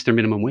increased their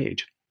minimum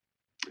wage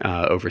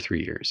over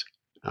 3 years.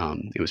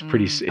 It was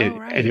pretty,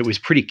 and it was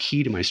pretty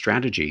key to my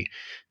strategy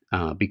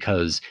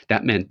because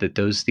that meant that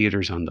those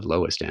theaters on the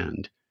lowest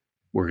end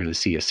were going to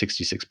see a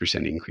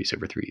 66% increase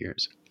over 3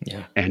 years.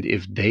 Yeah. And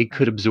if they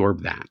could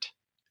absorb that,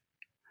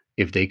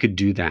 if they could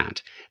do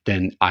that,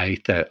 then I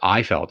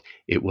felt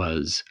it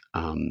was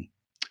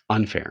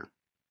unfair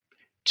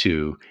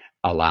to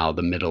allow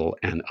the middle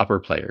and upper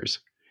players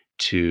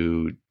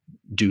to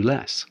do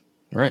less.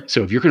 Right.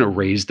 So if you're going to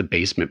raise the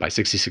basement by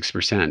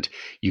 66%,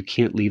 you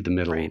can't leave the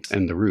middle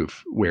and the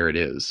roof where it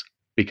is,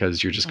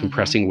 because you're just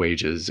compressing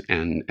wages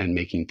and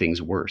making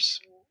things worse.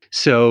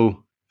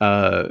 So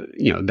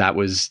that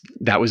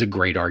was a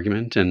great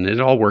argument, and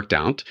it all worked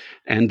out.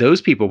 And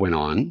those people went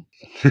on.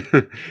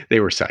 They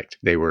were psyched.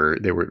 They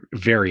were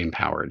very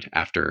empowered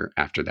after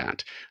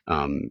that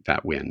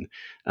win,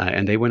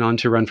 and they went on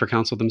to run for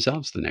council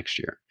themselves the next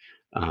year.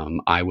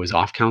 I was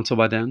off council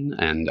by then,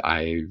 and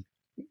I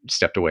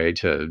stepped away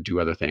to do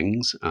other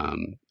things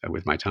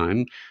with my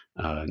time,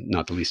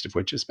 not the least of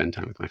which is spend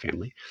time with my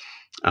family.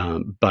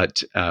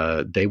 But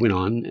they went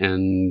on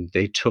and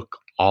they took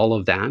all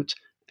of that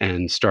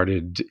and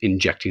started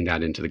injecting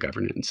that into the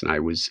governance. And I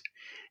was,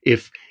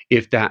 if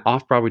that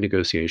off-Broadway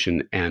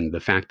negotiation and the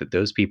fact that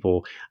those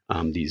people,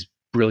 these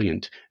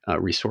brilliant,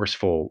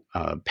 resourceful,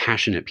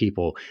 passionate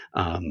people,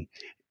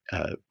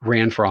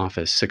 ran for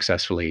office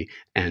successfully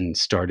and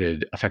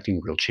started affecting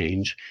real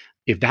change,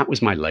 if that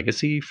was my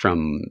legacy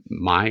from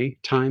my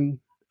time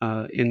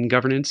in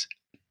governance,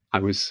 I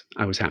was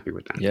happy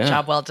with that. Yeah.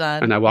 Job well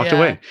done. And I walked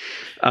away.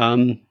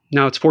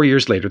 Now it's 4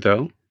 years later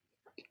though,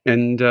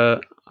 and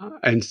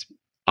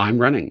I'm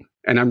running,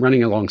 and I'm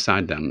running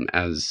alongside them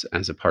as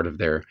a part of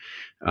their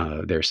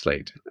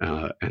slate,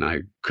 and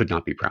I could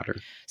not be prouder.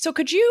 So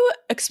could you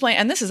explain,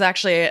 and this is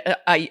actually,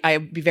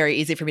 I'd be very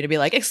easy for me to be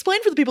like,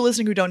 explain for the people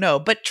listening who don't know,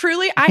 but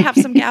truly I have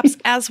some gaps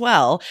as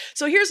well.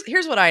 So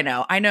here's what I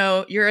know. I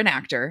know you're an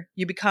actor.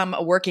 You become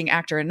a working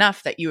actor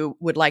enough that you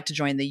would like to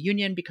join the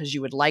union because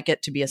you would like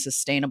it to be a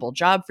sustainable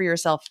job for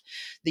yourself.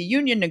 The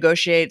union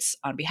negotiates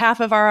on behalf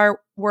of our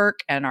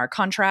work and our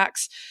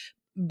contracts,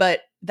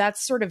 but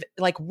that's sort of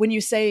like when you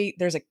say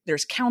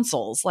there's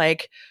councils,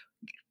 like,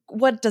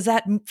 what does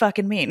that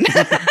fucking mean?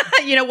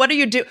 What do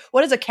you do?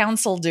 What is a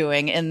council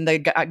doing in the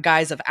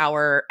guise of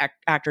our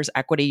Actors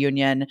Equity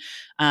Union?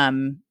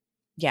 So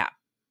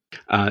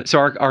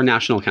our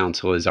national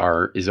council is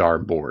our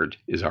board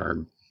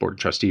of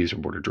trustees or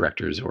board of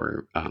directors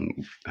or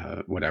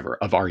whatever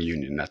of our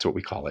union. That's what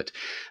we call it.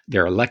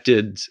 They're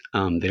elected.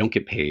 They don't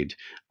get paid.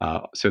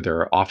 So there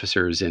are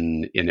officers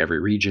in every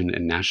region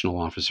and national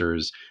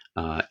officers,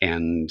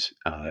 and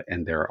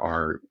there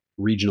are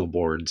regional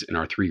boards in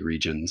our 3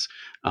 regions,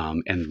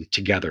 and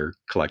together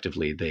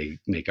collectively they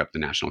make up the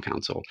national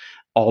council.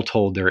 All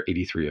told, there are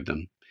 83 of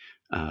them,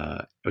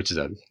 which is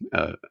a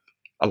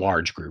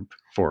large group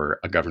for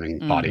a governing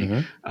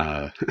body.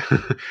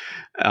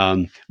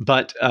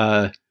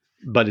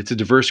 But it's a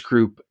diverse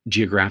group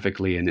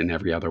geographically and in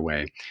every other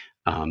way.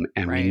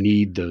 We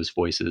need those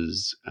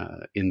voices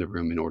in the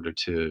room in order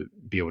to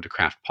be able to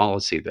craft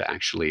policy that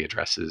actually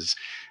addresses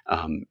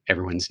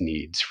everyone's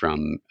needs,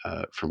 from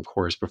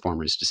chorus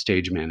performers to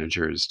stage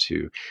managers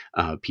to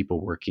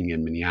people working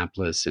in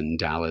Minneapolis and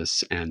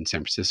Dallas and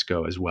San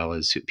Francisco, as well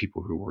as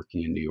people who are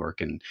working in New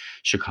York and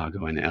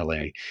Chicago and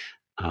LA.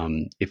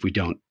 If we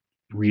don't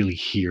really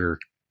hear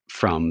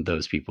from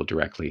those people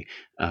directly,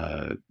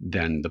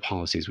 then the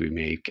policies we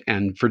make,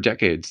 and for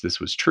decades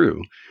this was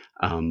true,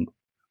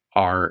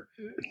 are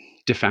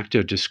de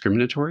facto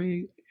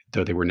discriminatory,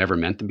 though they were never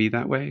meant to be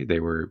that way. They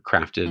were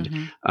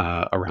crafted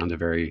around a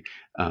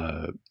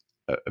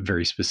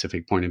very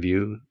specific point of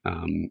view,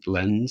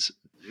 lens,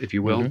 if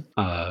you will.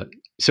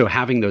 So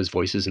having those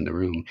voices in the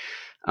room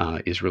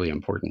is really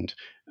important.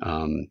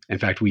 In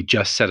fact, we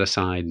just set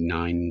aside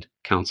 9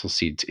 council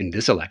seats in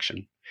this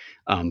election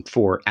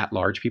for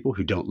at-large people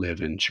who don't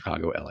live in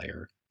Chicago, LA,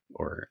 or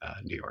or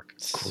New York.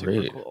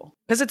 Super cool.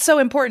 Because it's so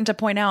important to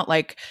point out,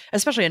 like,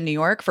 especially in New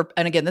York,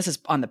 and again, this is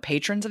on the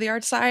patrons of the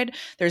arts side,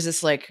 there's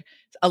this, like,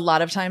 a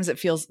lot of times it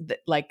feels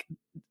like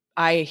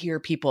I hear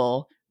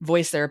people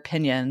voice their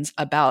opinions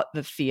about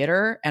the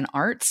theater and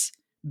arts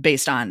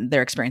based on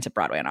their experience at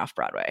Broadway and off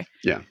Broadway.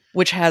 Yeah.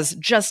 Which has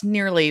just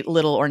nearly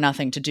little or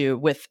nothing to do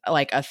with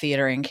like a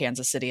theater in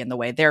Kansas City and the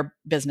way their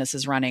business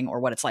is running, or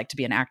what it's like to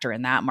be an actor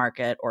in that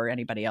market, or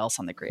anybody else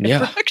on the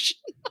creative production.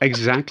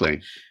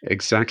 Exactly.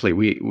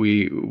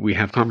 We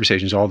have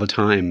conversations all the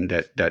time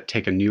that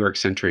take a New York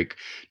centric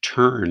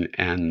turn,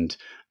 and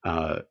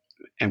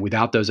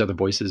without those other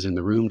voices in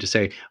the room to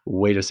say,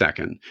 wait a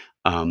second,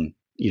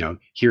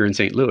 here in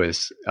St.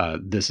 Louis,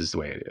 this is the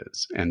way it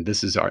is, and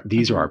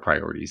these are our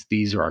priorities,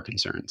 these are our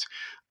concerns,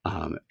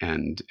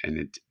 and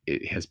it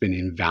has been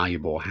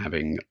invaluable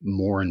having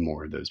more and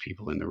more of those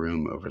people in the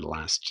room over the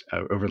last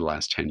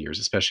 10 years,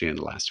 especially in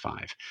the last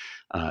 5,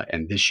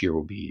 and this year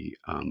will be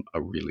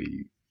a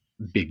really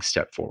big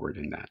step forward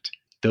in that.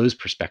 Those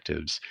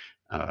perspectives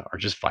are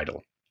just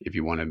vital if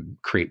you want to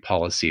create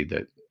policy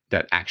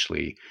that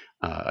actually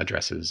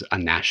addresses a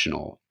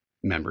national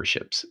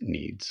membership's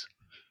needs.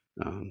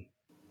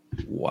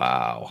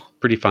 Wow.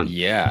 Pretty fun.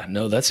 Yeah,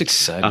 no, that's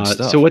exciting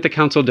stuff. So what the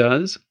council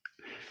does,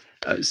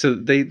 so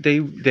they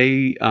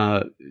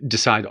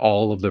decide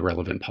all of the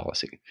relevant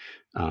policy.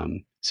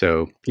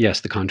 So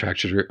yes, the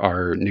contracts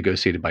are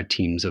negotiated by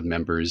teams of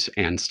members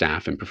and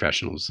staff and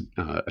professionals,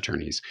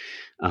 attorneys.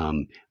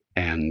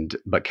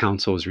 But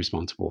council is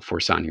responsible for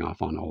signing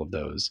off on all of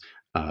those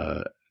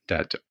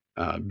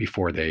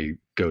before they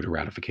go to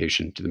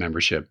ratification to the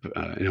membership,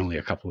 and only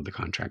a couple of the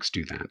contracts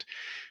do that.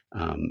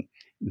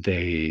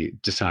 They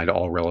decide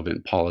all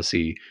relevant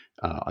policy,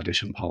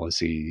 audition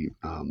policy,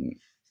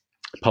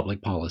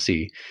 public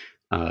policy,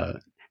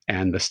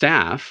 and the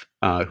staff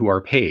who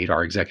are paid.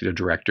 Our executive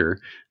director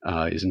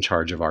is in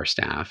charge of our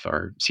staff,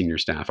 our senior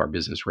staff, our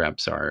business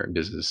reps, our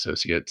business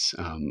associates,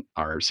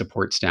 our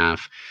support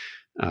staff.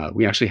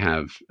 We actually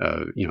have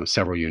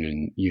several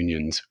union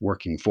members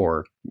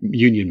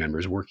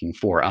working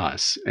for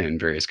us in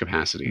various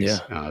capacities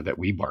that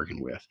we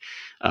bargain with,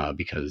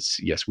 because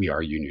yes, we are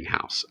a union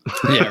house.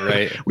 Yeah,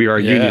 right. We are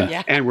a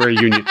union, and we're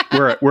a union.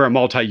 We're a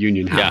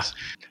multi-union house.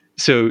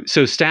 So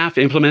staff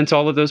implements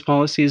all of those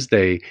policies.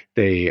 They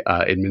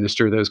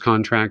administer those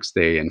contracts.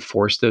 They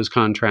enforce those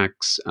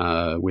contracts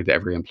with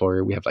every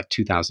employer. We have like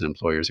 2,000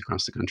 employers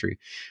across the country,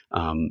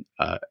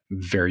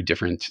 very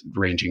different,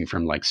 ranging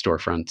from like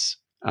storefronts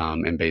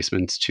and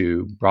basements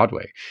to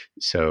Broadway.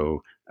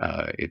 So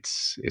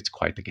it's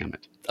quite the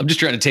gamut. I'm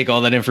just trying to take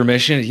all that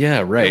information.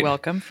 Yeah, right. You're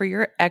welcome for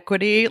your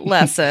equity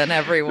lesson,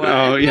 everyone.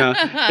 Oh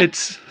yeah,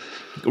 it's.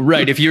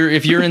 Right. If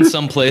you're in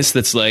some place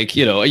that's like,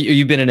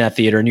 you've been in that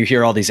theater and you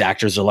hear all these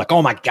actors are like,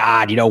 oh my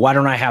God, why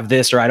don't I have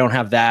this, or I don't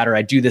have that, or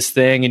I do this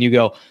thing, and you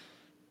go,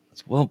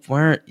 well,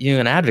 why aren't you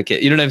an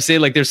advocate? You know what I'm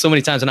saying? Like, there's so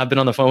many times, and I've been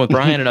on the phone with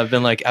Brian and I've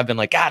been like,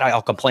 God,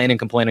 I'll complain and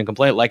complain and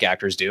complain like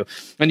actors do.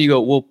 And you go,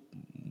 well,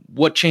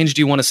 what change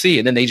do you want to see?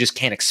 And then they just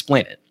can't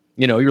explain it.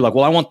 You're like,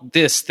 well, I want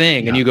this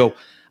thing. And you go,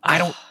 I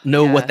don't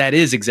know what that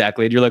is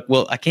exactly. And you're like,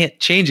 well, I can't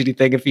change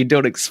anything if you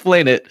don't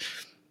explain it.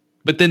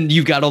 But then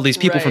you've got all these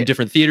people from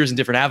different theaters and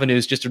different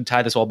avenues, just to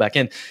tie this all back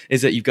in,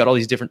 is that you've got all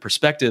these different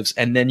perspectives.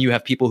 And then you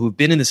have people who've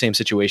been in the same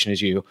situation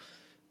as you.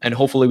 And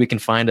hopefully we can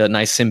find a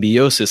nice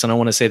symbiosis. And I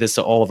want to say this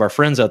to all of our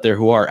friends out there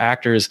who are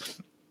actors.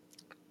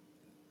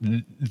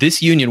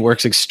 This union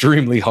works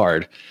extremely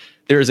hard.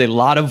 There is a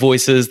lot of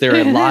voices. There are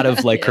a lot of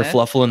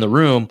kerfluffle in the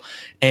room.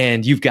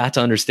 And you've got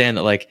to understand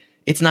that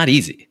it's not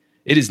easy.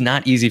 It is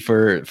not easy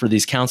for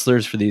these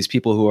counselors, for these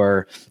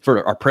people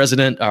for our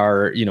president,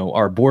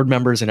 our board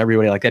members and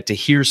everybody like that, to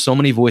hear so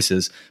many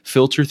voices,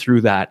 filter through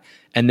that,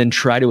 and then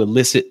try to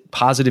elicit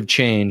positive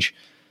change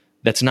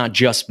that's not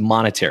just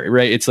monetary,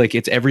 right? It's like,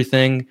 it's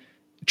everything,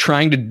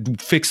 trying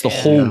to fix the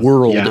whole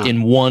world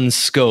in one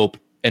scope,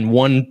 and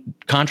one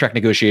contract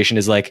negotiation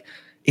is like,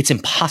 it's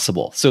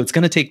impossible. So it's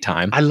going to take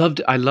time. I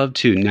love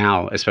to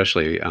now,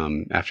 especially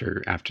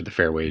after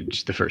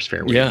the first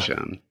fair wage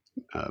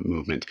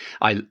movement.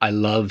 I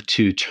love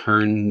to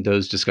turn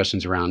those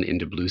discussions around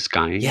into blue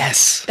sky.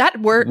 Yes,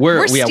 that we're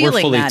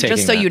stealing fully that.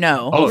 Just so you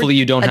know. Hopefully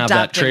you don't have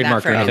that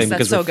trademark or anything,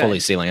 because we're fully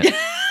stealing it.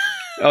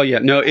 Oh yeah,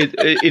 no,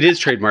 it is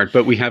trademarked,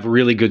 but we have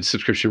really good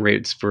subscription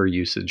rates for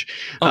usage.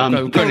 Okay.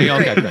 I'll give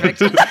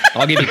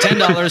you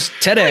 $10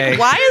 today.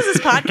 Why is this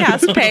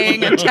podcast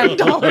paying a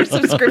 $10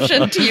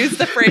 subscription to use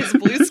the phrase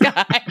blue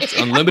sky? It's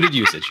unlimited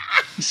usage.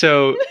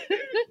 So,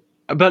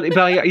 but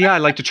yeah, I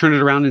like to turn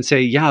it around and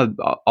say,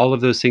 all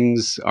of those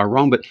things are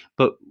wrong,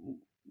 but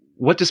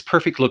what does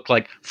perfect look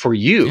like for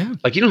you? Yeah.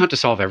 Like, you don't have to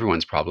solve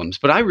everyone's problems,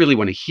 but I really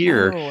want to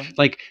hear,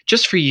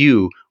 just for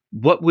you,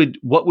 what would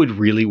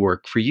really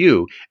work for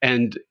you?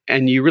 And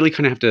you really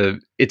kind of have to,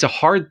 it's a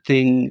hard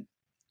thing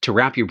to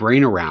wrap your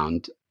brain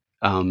around,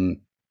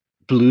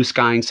 blue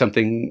skying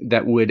something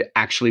that would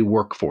actually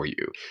work for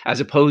you, as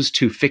opposed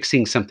to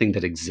fixing something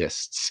that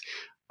exists,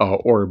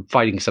 or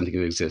fighting something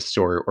that exists,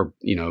 or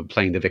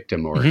playing the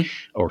victim,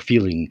 or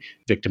feeling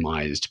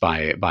victimized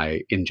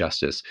by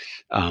injustice.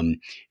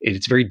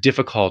 It's very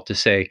difficult to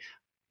say,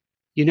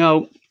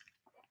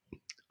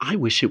 I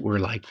wish it were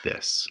like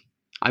this.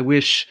 I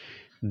wish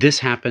this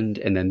happened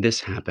and then this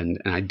happened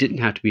and I didn't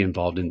have to be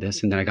involved in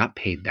this and then I got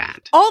paid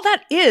that. All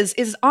that is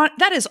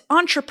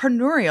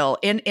entrepreneurial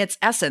in its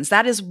essence.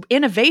 That is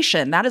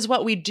innovation. That is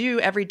what we do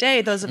every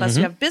day. Those of us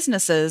who have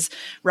businesses,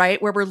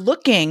 right, where we're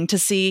looking to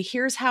see,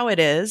 here's how it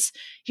is.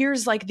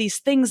 Here's like these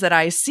things that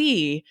I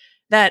see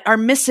that are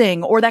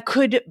missing or that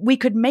we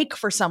could make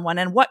for someone.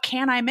 And what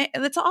can I make?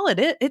 That's all it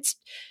is. It's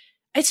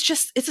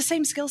the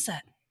same skill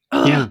set.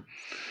 Ugh. Yeah.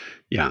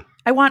 Yeah.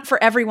 I want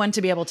for everyone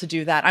to be able to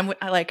do that.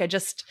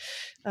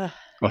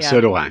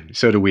 So do I.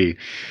 So do we.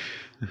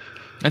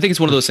 I think it's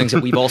one of those things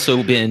that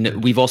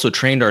we've also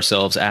trained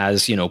ourselves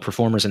as,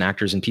 performers and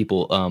actors and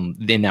people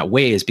in that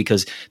way, is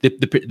because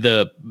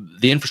the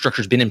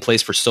infrastructure has been in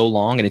place for so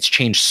long and it's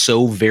changed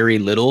so very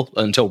little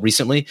until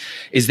recently,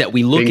 is that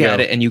we look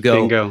at it and you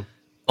go, Bingo.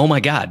 Oh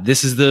my God,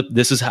 this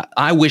is how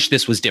I wish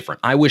this was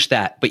different. I wish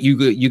that, but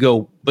you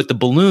go, but the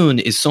balloon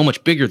is so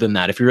much bigger than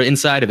that. If you're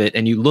inside of it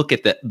and you look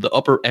at the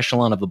upper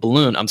echelon of the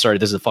balloon, I'm sorry,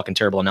 this is a fucking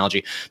terrible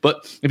analogy,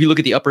 but if you look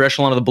at the upper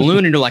echelon of the balloon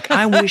and you're like,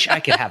 I wish I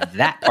could have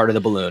that part of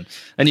the balloon,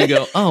 and you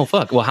go, oh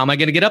fuck, well, how am I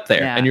going to get up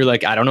there? Yeah. And you're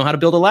like, I don't know how to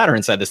build a ladder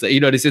inside this.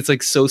 It's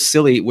like so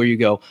silly where you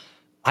go,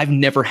 I've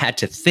never had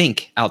to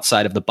think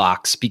outside of the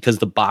box because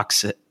the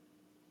box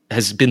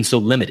has been so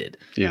limited.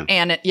 Yeah.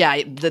 And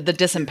the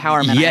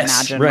disempowerment, yes,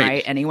 I imagine,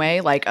 right? Anyway,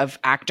 like of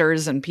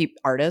actors and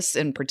artists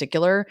in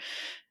particular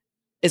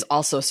is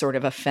also sort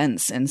of a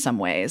fence in some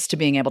ways to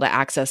being able to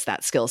access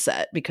that skill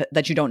set because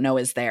that you don't know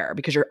is there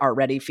because you're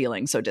already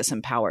feeling so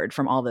disempowered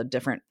from all the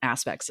different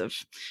aspects of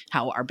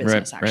how our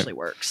business actually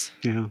works.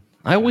 Yeah.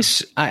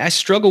 I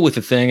struggle with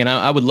the thing, and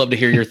I would love to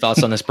hear your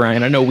thoughts on this,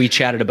 Brian. I know we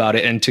chatted about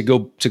it, and to go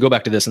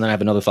back to this, and then I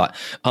have another thought.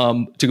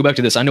 To go back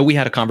to this, I know we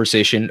had a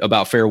conversation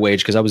about fair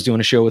wage because I was doing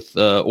a show with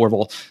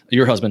Orville,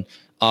 your husband,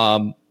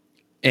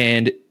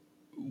 and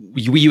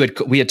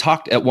we had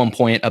talked at one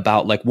point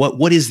about like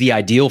what is the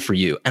ideal for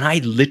you, and I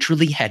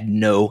literally had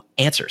no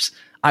answers.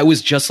 I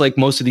was just like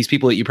most of these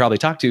people that you probably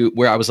talked to,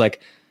 where I was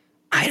like,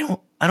 I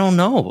don't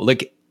know,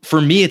 like. For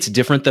me, it's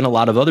different than a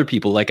lot of other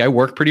people. Like I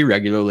work pretty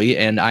regularly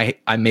and I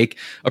make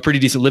a pretty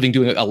decent living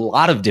doing a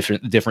lot of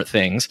different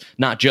things,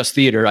 not just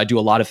theater. I do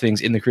a lot of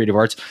things in the creative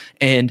arts.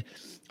 And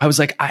I was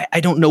like, I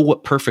don't know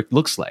what perfect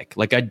looks like.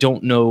 Like, I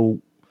don't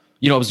know,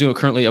 I was doing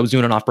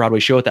an off-Broadway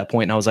show at that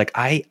point. And I was like,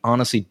 I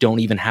honestly don't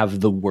even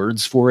have the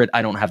words for it.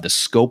 I don't have the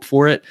scope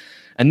for it.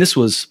 And this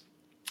was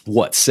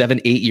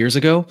 7-8 years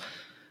ago.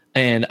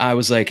 And I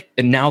was like,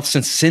 and now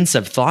since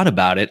I've thought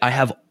about it, I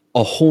have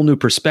a whole new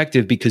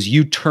perspective because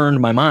you turned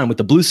my mind with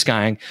the blue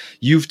skying.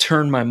 You've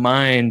turned my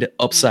mind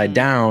upside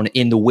down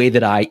in the way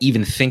that I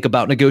even think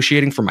about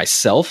negotiating for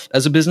myself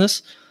as a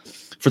business,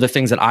 for the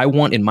things that I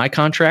want in my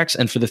contracts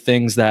and for the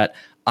things that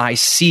I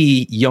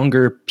see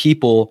younger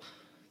people.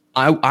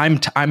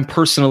 I'm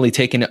personally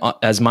taking it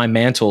as my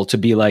mantle to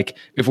be like,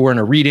 if we're in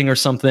a reading or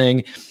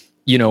something,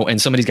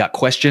 and somebody's got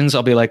questions,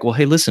 I'll be like, well,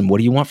 hey, listen, what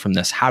do you want from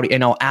this?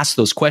 And I'll ask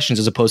those questions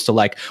as opposed to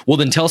like, well,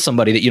 then tell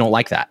somebody that you don't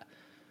like that.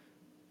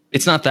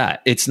 It's not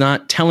that. It's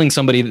not telling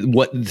somebody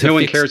what to no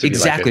one fix. cares.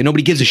 Exactly. Like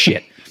nobody gives a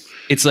shit.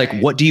 It's like,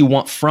 what do you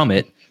want from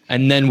it?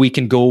 And then we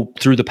can go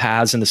through the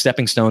paths and the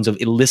stepping stones of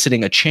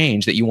eliciting a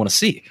change that you want to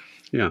see.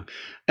 Yeah.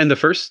 And the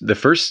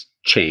first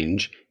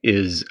change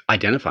is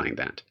identifying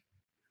that.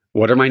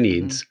 What are my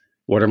needs?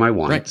 What are my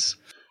wants?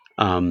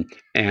 Right.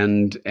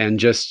 And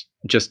just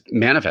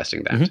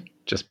manifesting that.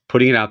 Just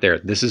putting it out there.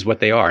 This is what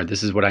they are.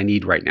 This is what I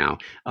need right now.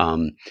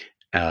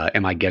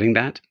 Am I getting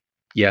that?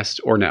 Yes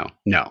or no?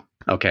 No.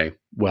 Okay,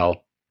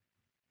 well,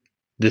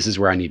 this is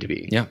where I need to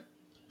be. Yeah.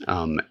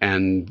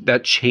 And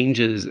that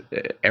changes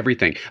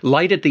everything.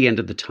 Light at the end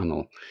of the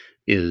tunnel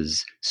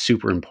is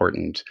super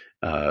important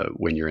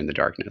when you're in the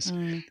darkness.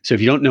 So if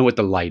you don't know what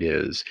the light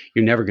is,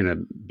 you're never going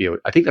to be able.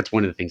 I think that's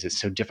one of the things that's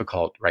so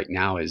difficult right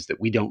now is that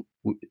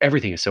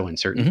everything is so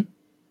uncertain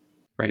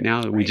right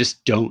now. Right. We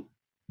just don't.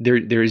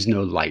 There is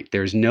no light.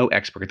 There's no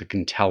expert that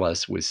can tell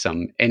us with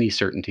any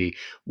certainty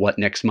what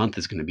next month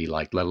is going to be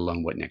like, let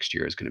alone what next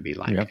year is going to be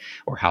like,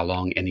 or how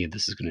long any of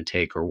this is going to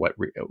take, or what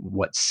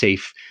a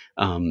safe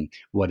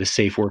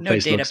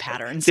workplace no data looks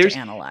patterns like. To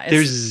analyze.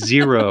 There's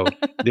zero.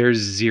 There's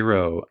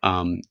zero.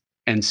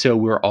 And so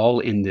we're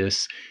all in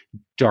this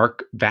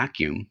dark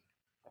vacuum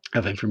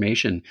of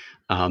information,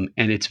 and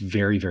it's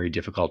very, very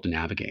difficult to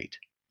navigate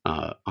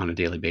on a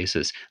daily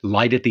basis.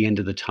 Light at the end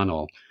of the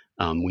tunnel.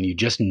 When you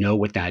just know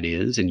what that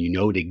is and you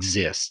know it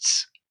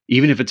exists,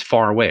 even if it's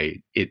far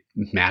away, it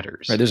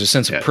matters. Right, there's a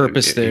sense of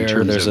purpose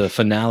there. There's a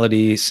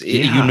finality.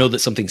 You know that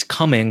something's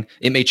coming.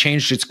 It may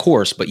change its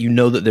course, but you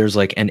know that there's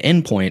like an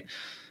end point.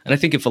 And I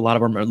think if a lot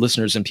of our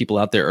listeners and people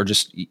out there are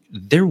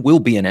there will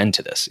be an end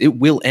to this. It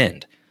will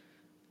end.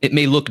 It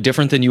may look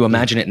different than you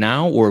imagine it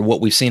now or what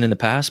we've seen in the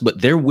past,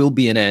 but there will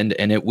be an end,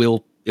 and it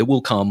will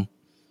come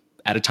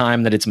at a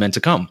time that it's meant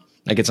to come.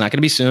 Like, it's not going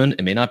to be soon.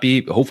 It may not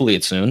be. Hopefully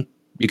it's soon.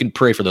 You can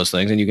pray for those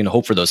things and you can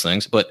hope for those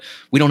things, but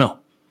we don't know.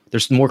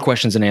 There's more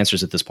questions than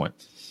answers at this point.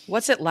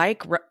 What's it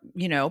like,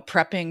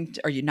 prepping,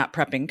 or you not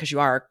prepping because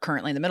you are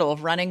currently in the middle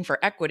of running for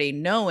equity,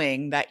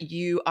 knowing that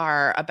you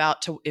are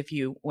about to, if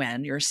you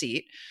win your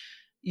seat,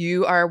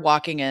 you are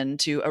walking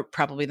into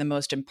probably the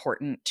most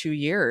important 2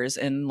 years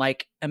in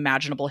like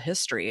imaginable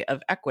history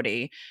of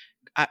equity.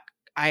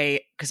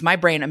 Because my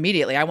brain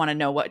immediately, I want to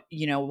know what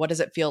does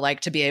it feel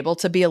like to be able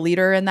to be a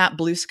leader in that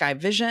blue sky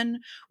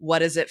vision? What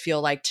does it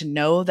feel like to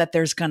know that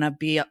there's going to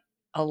be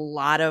a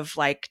lot of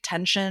like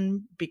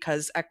tension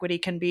because equity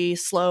can be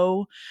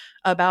slow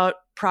about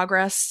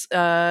progress,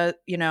 in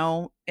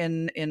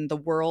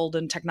the world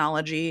and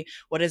technology?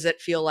 What does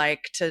it feel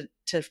like to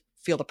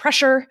feel the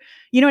pressure,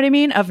 you know what I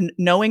mean, of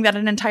knowing that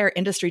an entire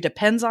industry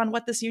depends on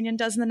what this union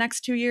does in the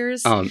next 2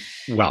 years? That's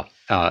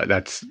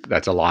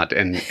a lot,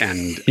 and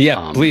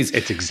yeah, please,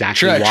 it's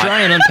exactly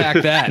try and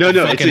unpack that.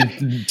 no, it's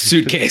a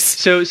suitcase.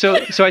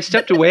 So I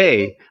stepped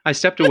away. I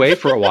stepped away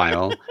for a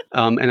while,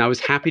 and I was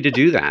happy to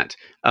do that.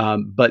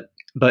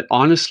 But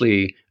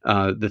honestly,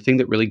 the thing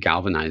that really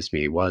galvanized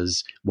me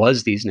was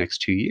these next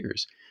 2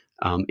 years.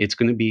 It's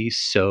going to be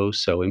so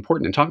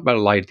important. And talk about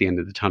a light at the end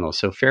of the tunnel.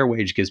 So fair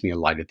wage gives me a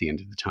light at the end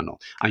of the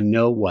tunnel. I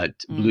know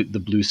what the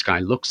blue sky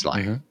looks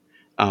like.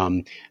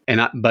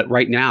 Mm-hmm. But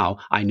right now,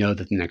 I know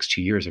that the next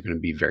 2 years are going to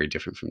be very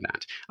different from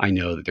that. I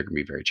know that they're going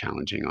to be very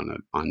challenging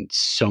on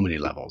so many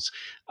levels.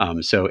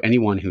 So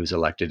anyone who's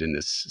elected in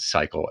this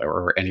cycle,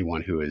 or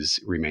anyone who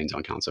remains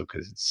on council,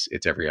 because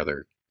it's every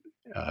other,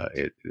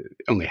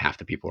 only half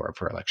the people are up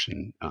for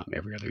election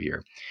every other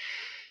year.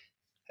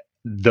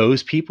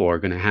 Those people are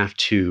going to have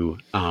to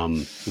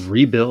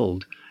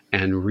rebuild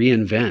and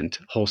reinvent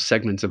whole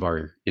segments of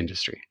our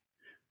industry.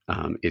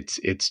 It's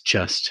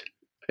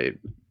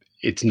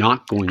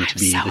not going to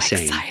be the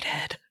same.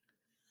 Excited.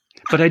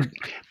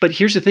 But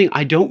here's the thing: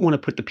 I don't want to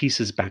put the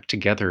pieces back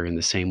together in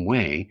the same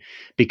way,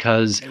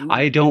 because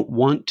I don't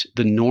want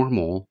the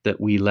normal that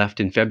we left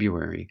in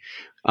February.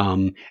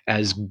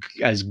 As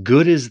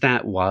good as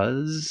that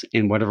was,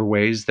 in whatever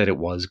ways that it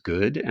was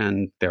good,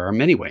 and there are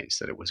many ways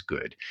that it was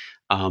good.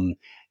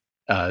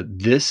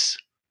 This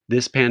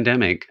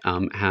pandemic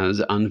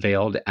has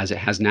unveiled, as it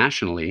has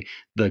nationally,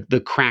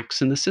 the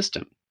cracks in the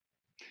system.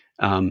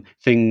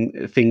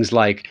 Things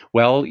like,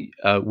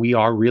 we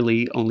are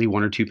really only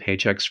 1 or 2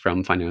 paychecks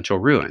from financial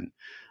ruin,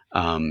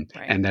 right.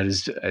 And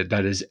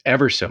that is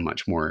ever so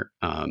much more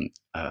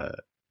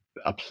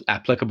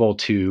applicable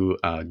to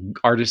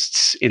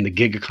artists in the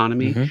gig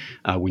economy,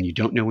 mm-hmm. When you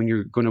don't know when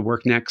you're going to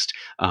work next,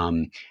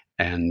 and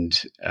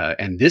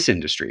this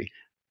industry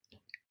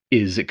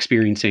is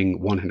experiencing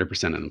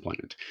 100%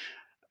 unemployment.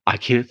 I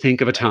can't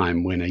think of a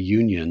time when a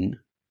union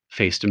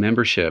faced a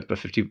membership of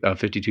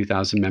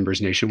 52,000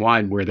 members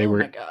nationwide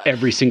where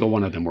every single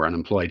one of them were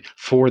unemployed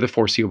for the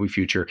foreseeable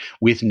future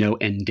with no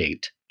end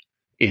date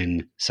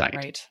in sight.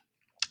 Right.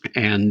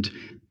 And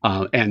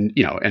I'm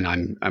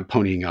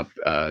ponying up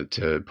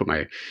to put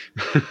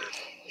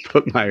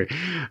my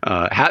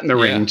hat in the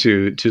ring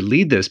to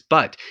lead this.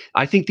 But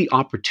I think the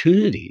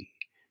opportunities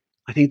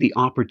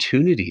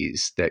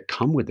that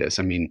come with this,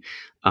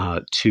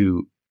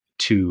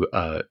 to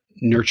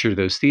nurture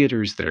those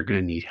theaters that are going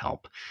to need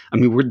help.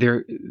 We're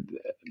there,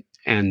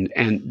 and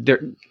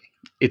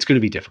it's going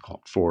to be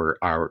difficult for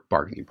our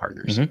bargaining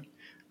partners.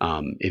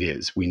 Mm-hmm. It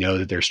is. We know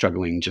that they're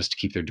struggling just to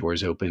keep their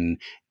doors open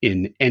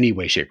in any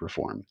way, shape, or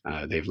form.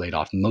 They've laid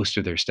off most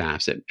of their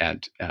staffs at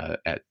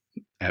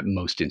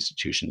most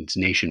institutions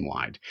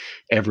nationwide.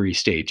 Every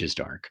stage is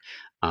dark,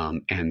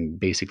 and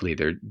basically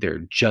they're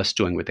just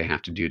doing what they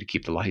have to do to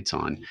keep the lights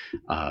on,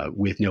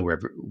 with no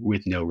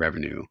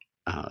revenue.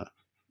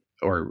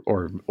 Or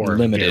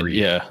limited,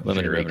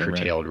 limited revenue,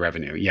 curtailed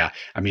revenue. Yeah,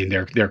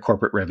 their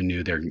corporate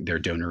revenue, their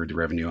donor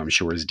revenue, I'm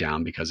sure, is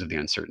down because of the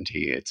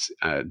uncertainty. It's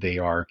they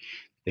are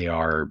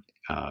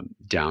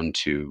down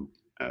to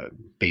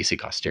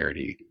basic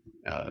austerity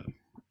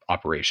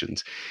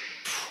operations.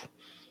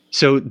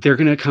 So they're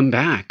going to come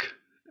back,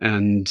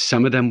 and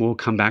some of them will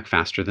come back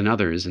faster than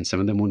others, and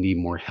some of them will need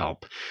more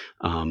help.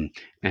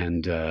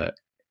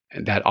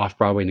 That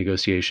off-Broadway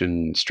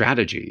negotiation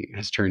strategy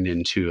has turned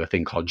into a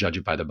thing called Judge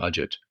It by the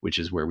Budget, which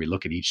is where we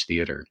look at each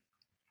theater.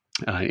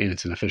 And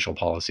it's an official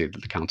policy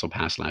that the council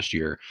passed last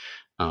year,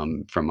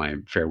 from my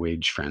fair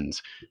wage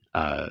friends,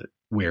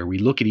 where we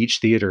look at each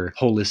theater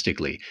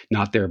holistically,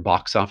 not their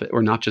box office,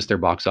 or not just their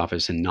box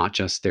office and not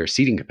just their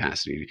seating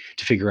capacity,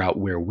 to figure out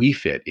where we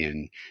fit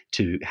in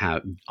to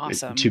have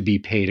to be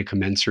paid a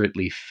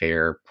commensurately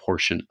fair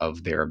portion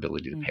of their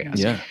ability to pay us.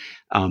 Yeah.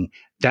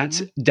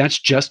 That's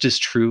just as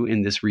true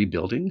in this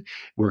rebuilding.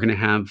 We're going to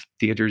have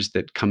theaters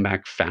that come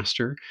back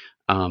faster,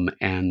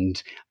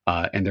 and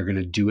they're going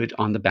to do it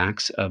on the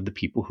backs of the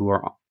people who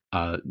are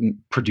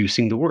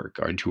producing the work,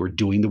 or who are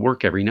doing the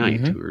work every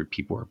night, mm-hmm. who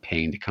people are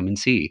paying to come and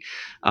see.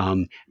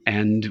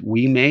 And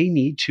we may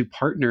need to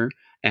partner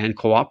and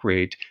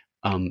cooperate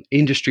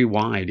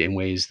industry-wide in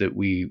ways that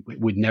we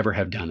would never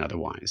have done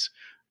otherwise.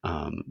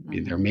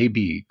 Mm-hmm. There may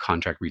be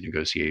contract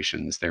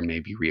renegotiations, there may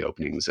be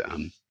reopenings.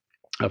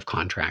 of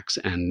contracts,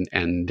 and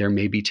there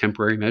may be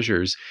temporary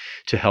measures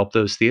to help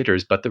those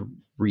theaters, but the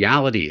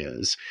reality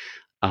is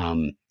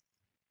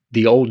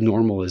the old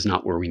normal is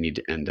not where we need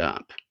to end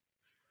up.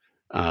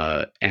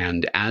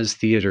 And as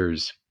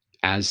theaters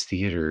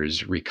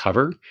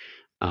recover,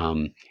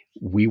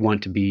 we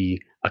want to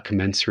be a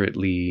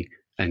commensurately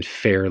and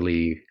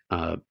fairly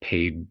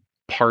paid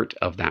part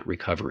of that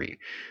recovery.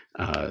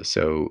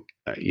 So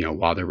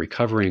while they're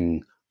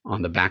recovering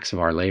on the backs of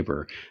our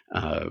labor,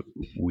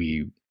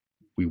 we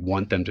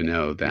want them to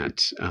know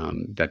that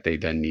that they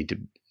then need to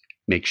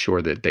make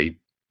sure that they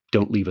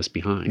don't leave us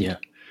behind. Yeah.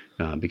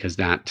 Because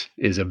that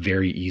is a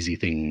very easy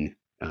thing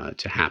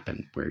to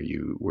happen, where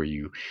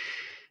you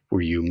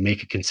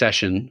make a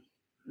concession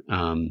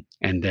and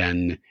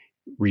then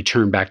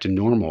return back to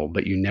normal,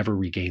 but you never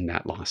regain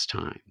that lost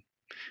time,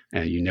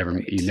 and you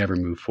never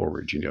move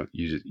forward. You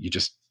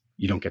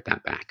don't get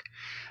that back.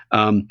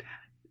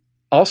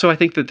 Also, I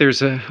think that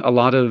there's a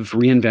lot of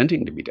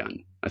reinventing to be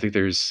done. I think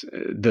there's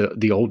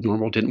the old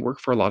normal didn't work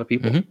for a lot of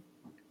people. Mm-hmm.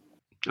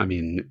 I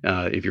mean,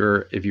 if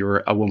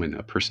you're a woman,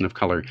 a person of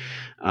color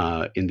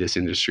in this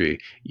industry,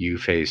 you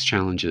face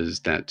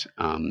challenges that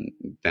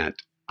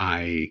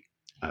I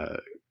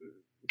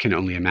can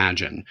only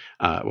imagine.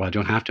 Well, I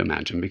don't have to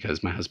imagine,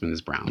 because my husband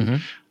is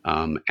brown,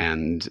 mm-hmm.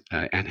 And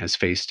has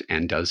faced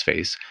and does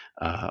face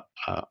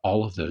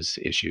all of those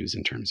issues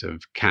in terms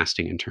of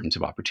casting, in terms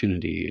of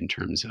opportunity, in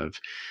terms of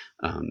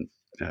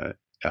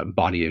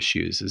body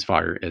issues, as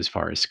far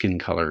as skin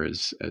color,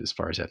 as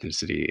far as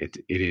ethnicity.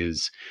 It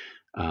is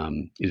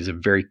a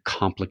very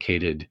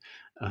complicated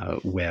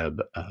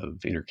web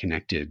of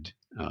interconnected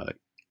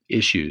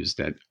issues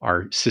that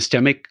are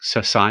systemic,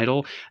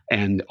 societal,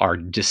 and are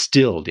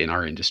distilled in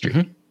our industry,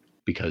 mm-hmm.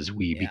 because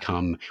we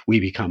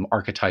become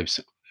archetypes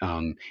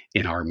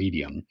in our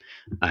medium,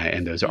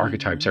 and those mm-hmm.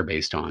 archetypes are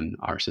based on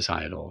our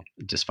societal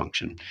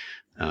dysfunction.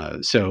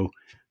 So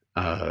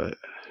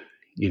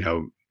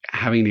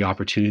having the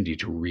opportunity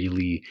to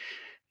really,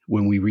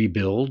 when we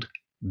rebuild,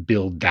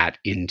 build that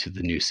into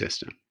the new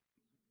system.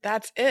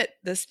 That's it.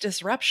 This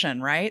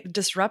disruption, right?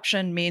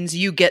 Disruption means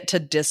you get to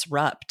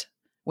disrupt.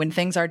 When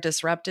things are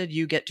disrupted,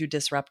 you get to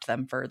disrupt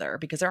them further,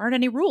 because there aren't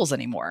any rules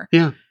anymore.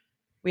 Yeah.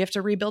 We have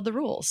to rebuild the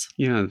rules.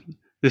 Yeah.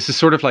 This is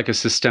sort of like a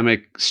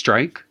systemic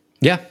strike.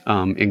 Yeah.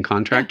 In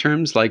contract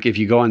terms, like if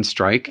you go on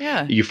strike,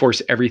 you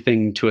force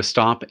everything to a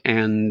stop,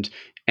 and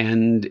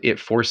it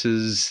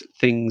forces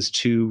things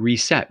to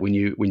reset. When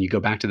you go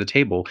back to the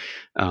table,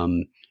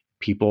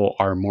 people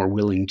are more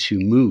willing to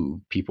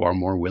move. People are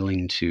more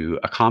willing to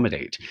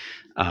accommodate.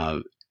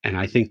 And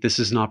I think this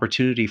is an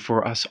opportunity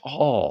for us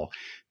all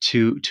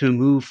to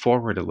move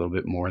forward a little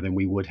bit more than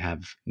we would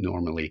have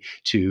normally,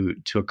 to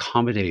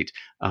accommodate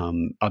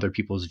other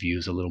people's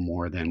views a little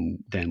more than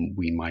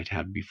we might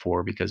have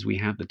before, because we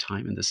have the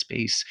time and the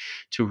space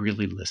to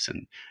really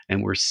listen.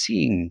 And we're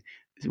seeing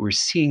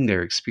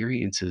their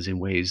experiences in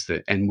ways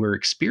that, and we're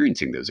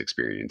experiencing those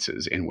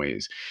experiences in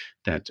ways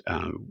that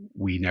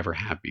we never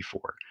have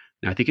before.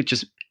 And I think it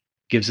just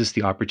gives us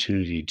the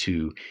opportunity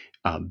to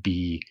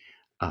be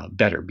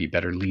better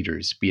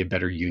leaders, be a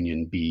better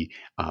union, be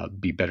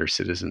better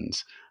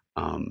citizens.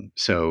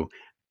 So,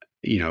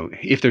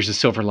 if there's a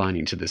silver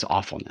lining to this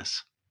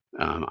awfulness,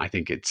 I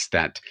think it's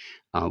that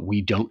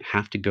we don't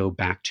have to go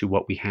back to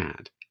what we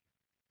had.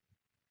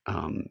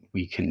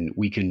 We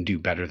can do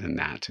better than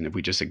that, and if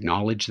we just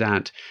acknowledge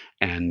that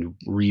and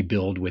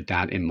rebuild with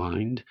that in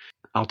mind,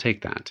 I'll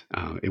take that.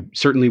 It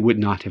certainly would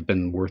not have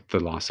been worth the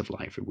loss of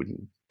life. It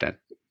wouldn't.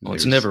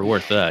 It's never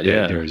worth that.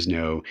 Yeah, there's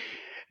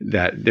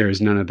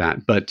none of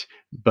that.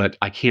 But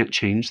I can't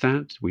change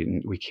that.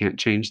 We can't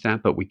change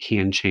that, but we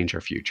can change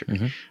our future.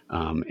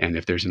 Mm-hmm. And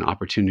if there's an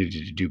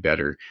opportunity to do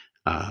better,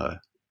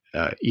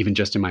 even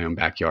just in my own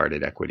backyard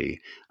at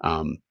Equity,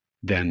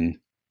 then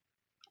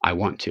I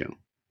want to.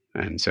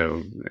 And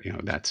so,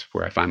 that's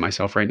where I find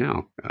myself right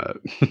now,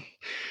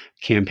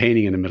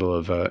 campaigning in the middle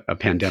of a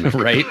pandemic.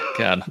 Right?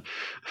 God.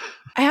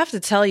 I have to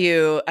tell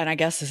you, and I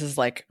guess this is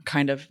like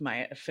kind of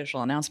my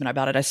official announcement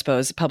about it, I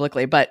suppose,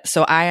 publicly. But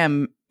so I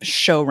am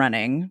show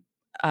running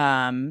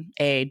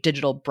a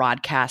digital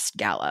broadcast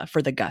gala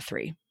for the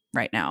Guthrie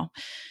right now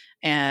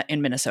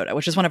in Minnesota,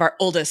 which is one of our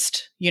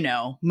oldest,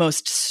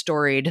 most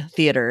storied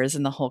theaters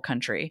in the whole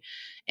country.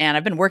 And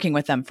I've been working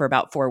with them for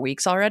about 4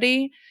 weeks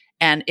already.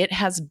 And it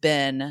has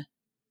been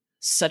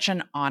such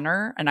an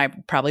honor, and I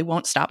probably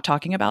won't stop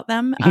talking about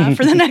them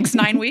for the next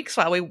 9 weeks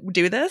while we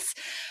do this.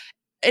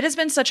 It has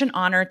been such an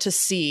honor to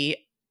see,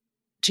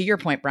 to your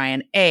point,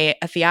 Brian, a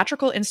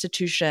theatrical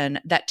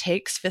institution that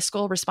takes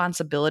fiscal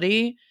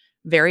responsibility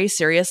very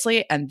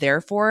seriously and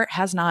therefore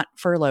has not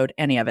furloughed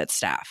any of its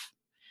staff.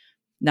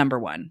 Number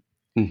one.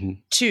 Mm-hmm.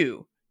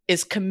 Two,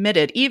 is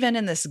committed, even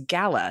in this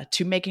gala,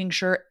 to making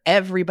sure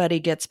everybody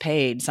gets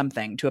paid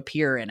something to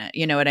appear in it.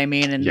 You know what I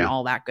mean? And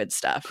all that good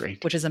stuff.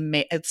 Great. Which is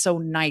it's so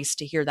nice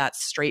to hear that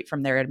straight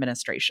from their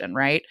administration,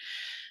 right?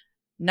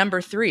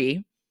 Number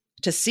three,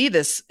 to see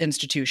this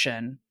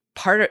institution,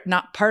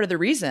 not part of the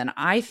reason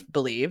I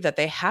believe that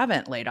they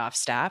haven't laid off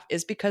staff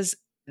is because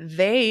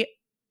they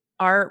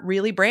are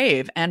really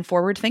brave and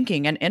forward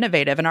thinking and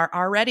innovative and are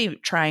already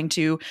trying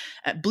to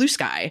blue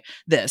sky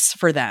this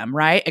for them,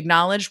 right?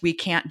 Acknowledge we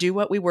can't do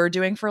what we were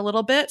doing for a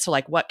little bit. So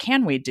like, what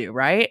can we do,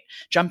 right?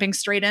 Jumping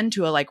straight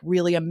into a like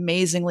really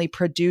amazingly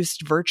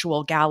produced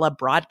virtual gala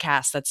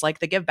broadcast that's like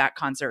the Give Back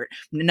concert.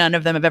 None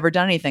of them have ever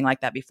done anything like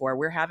that before.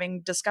 We're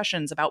having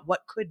discussions about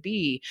what could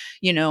be,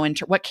 and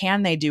what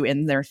can they do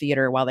in their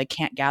theater while they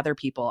can't gather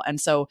people. And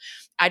so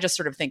I just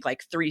sort of think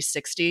like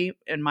 360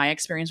 in my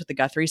experience with the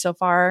Guthrie so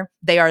far,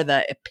 they are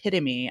the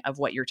epitome of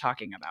what you're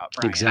talking about,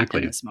 Brian,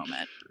 exactly. in this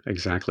moment.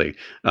 Exactly.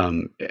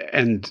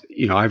 And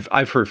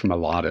I've heard from a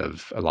lot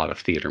of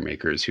theater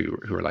makers who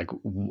are like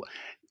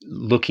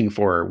looking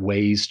for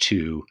ways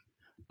to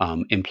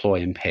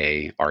employ and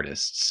pay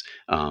artists,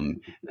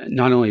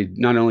 not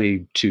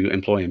only to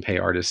employ and pay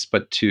artists,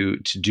 but to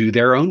do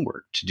their own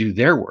work, to do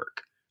their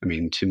work. I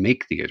mean, to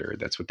make theater.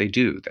 That's what they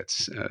do.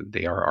 That's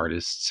they are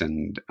artists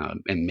and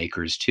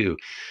makers too.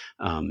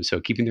 So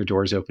keeping their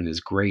doors open is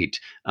great.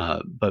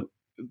 But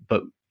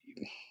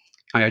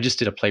I just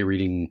did a play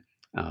reading.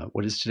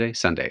 What is today?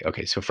 Sunday.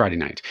 Okay, so Friday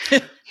night.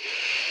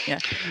 Yeah.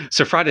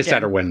 So Friday,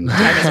 Saturday, Wednesday.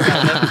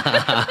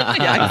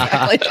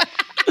 Yeah, exactly.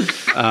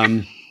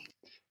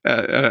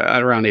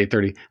 At around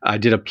 8:30, I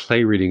did a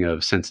play reading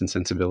of Sense and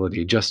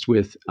Sensibility, just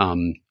with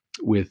 8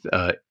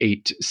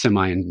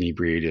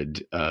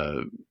 semi-inebriated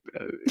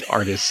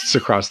artists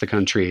across the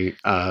country.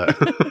 Yep.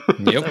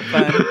 So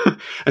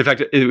in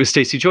fact, it was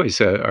Stacey Joyce,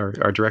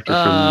 our director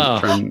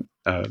from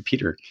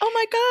Peter. Oh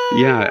my god!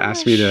 Yeah,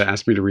 asked me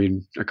to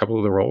read a couple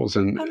of the roles,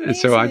 and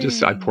so I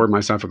poured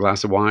myself a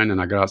glass of wine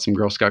and I got out some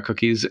Girl Scout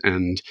cookies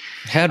and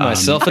had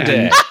myself a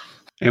day.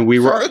 And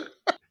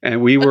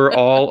we were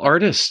all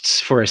artists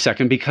for a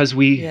second because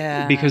we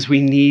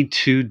need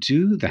to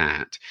do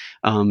that.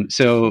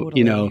 So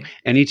Totally.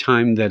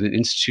 anytime that an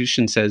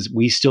institution says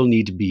we still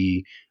need to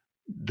be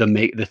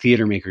the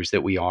theater makers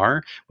that we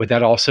are, but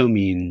that also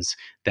means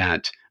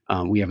that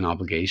we have an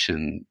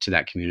obligation to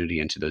that community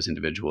and to those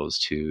individuals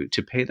to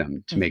pay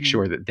them, to make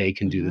sure that they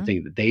can do the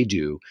thing that they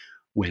do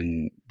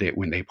when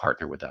they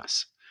partner with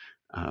us.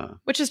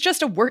 Which is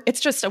just it's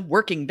just a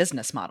working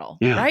business model,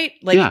 yeah. right?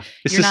 Like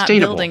it's you're not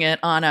sustainable. building it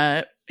on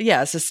a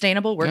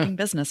sustainable working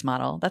business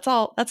model. That's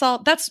all.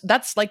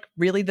 That's like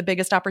really the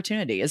biggest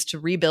opportunity is to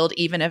rebuild,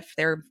 even if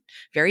they're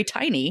very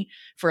tiny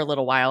for a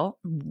little while,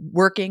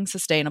 working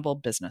sustainable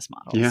business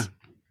models.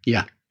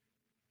 Yeah.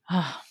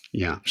 Oh,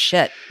 yeah.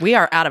 Shit. We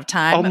are out of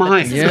time. Oh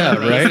my. Yeah,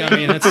 right. I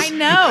mean, I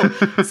know.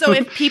 So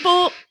if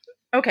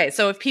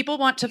people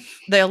want to,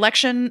 the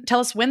election, tell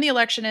us when the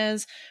election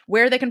is,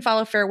 where they can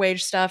follow Fair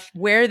Wage Stuff,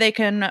 where they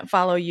can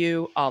follow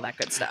you, all that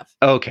good stuff.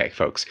 Okay,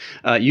 folks.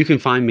 You can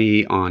find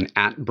me on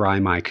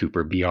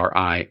 @BrimyCooper,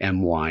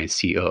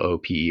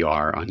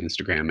 BrimyCooper on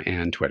Instagram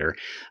and Twitter.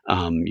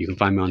 You can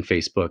find me on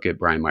Facebook at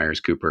Brian Myers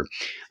Cooper.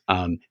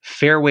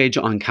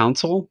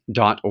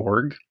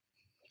 Fairwageoncouncil.org.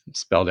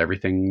 Spelled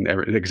everything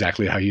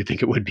exactly how you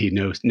think it would be.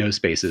 No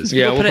spaces.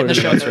 Yeah, we'll put it in the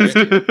show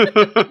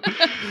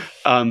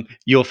notes.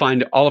 You'll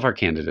find all of our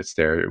candidates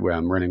there. Where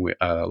I'm running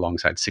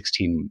alongside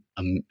 15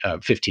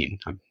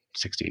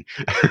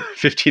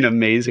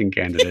 amazing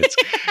candidates.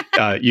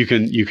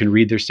 You can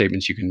read their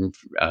statements. You can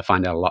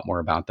find out a lot more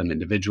about them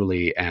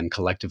individually and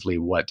collectively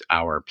what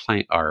our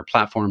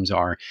platforms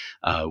are.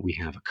 We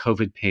have a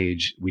COVID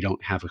page. We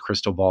don't have a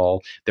crystal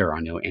ball. There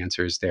are no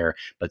answers there,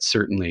 but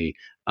certainly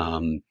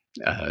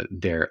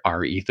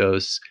our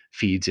ethos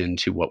feeds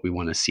into what we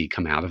want to see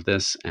come out of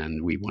this,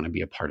 and we want to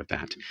be a part of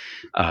that.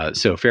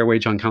 So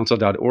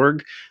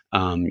fairwageoncouncil.org.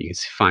 You can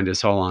find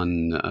us all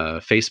on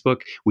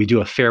Facebook. We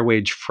do a Fair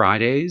Wage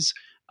Fridays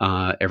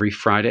every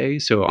Friday.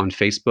 So on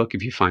Facebook,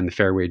 if you find the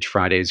Fair Wage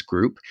Fridays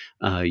group,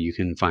 you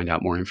can find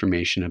out more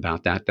information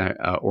about that,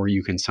 or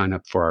you can sign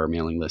up for our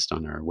mailing list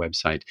on our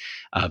website.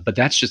 But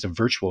that's just a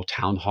virtual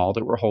town hall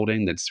that we're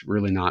holding. That's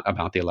really not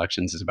about the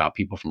elections. It's about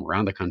people from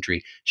around the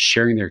country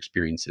sharing their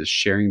experiences,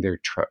 sharing their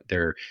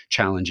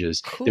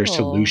challenges, their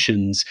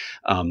solutions.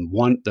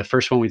 The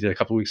first one we did a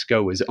couple of weeks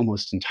ago was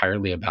almost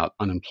entirely about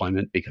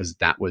unemployment, because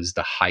that was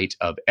the height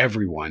of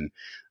everyone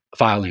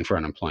filing for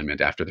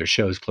unemployment after their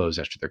shows closed,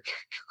 after their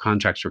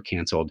contracts were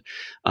canceled.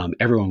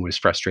 Everyone was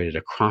frustrated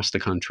across the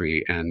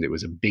country, and it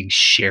was a big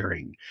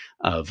sharing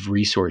of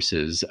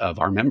resources of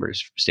our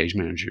members, stage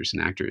managers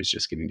and actors,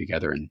 just getting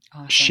together and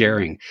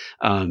sharing.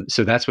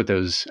 So that's what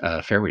those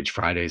Fair Wage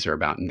Fridays are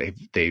about, and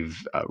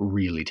they've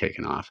really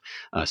taken off.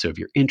 So if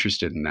you're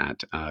interested in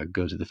that,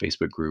 go to the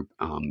Facebook group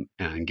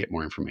and get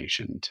more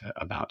information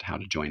about how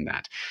to join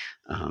that.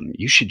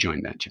 You should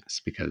join that,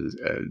 Jess, because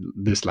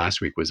this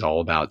last week was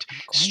all about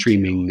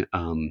streaming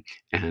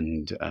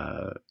and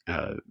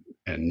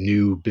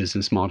new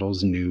business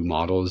models, new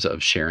models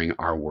of sharing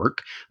our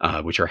work,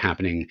 which are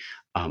happening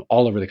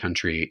all over the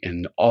country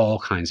in all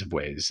kinds of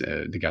ways.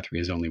 The Guthrie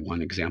is only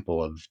one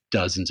example of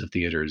dozens of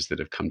theaters that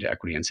have come to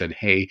Equity and said,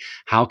 hey,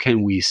 how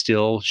can we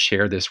still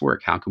share this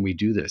work? How can we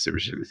do this? There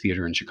was a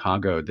theater in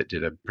Chicago that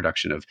did a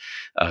production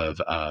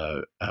of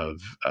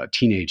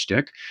Teenage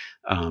Dick,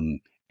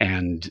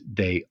 and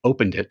they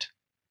opened it.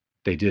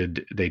 They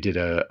did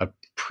a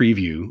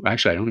preview.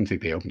 Actually, I don't even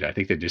think they opened it. I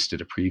think they just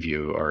did a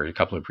preview or a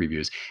couple of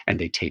previews, and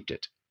they taped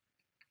it.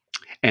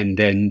 And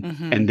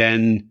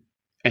then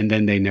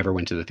they never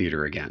went to the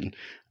theater again.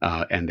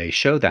 And they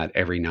show that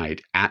every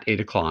night at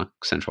 8:00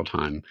 Central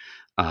Time.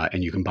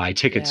 And you can buy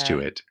tickets to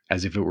it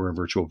as if it were a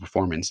virtual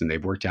performance. And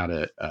they've worked out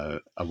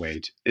a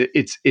way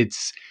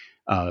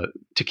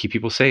to keep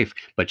people safe,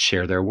 but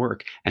share their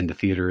work. And the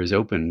theater is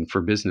open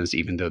for business,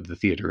 even though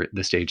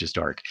the stage is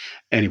dark.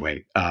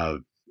 Anyway,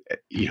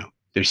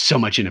 there's so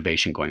much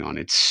innovation going on.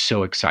 It's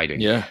so exciting.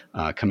 Yeah.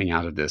 Coming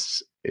out of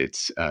this,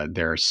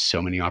 there are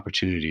so many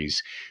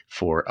opportunities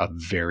for a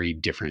very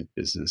different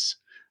business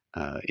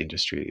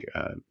industry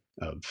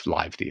of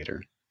live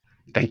theater.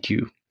 Thank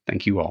you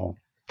all.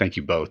 Thank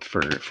you both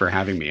for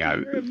having me.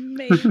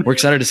 We're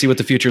excited to see what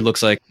the future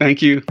looks like.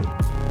 Thank you.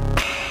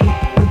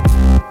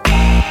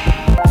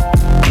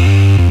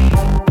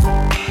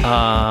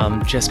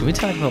 Jess, can we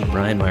talk about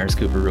Brian Myers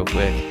Cooper real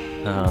quick?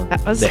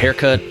 The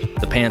haircut,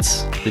 the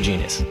pants, the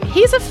genius.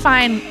 He's a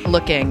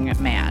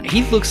fine-looking man.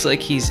 He looks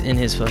like he's in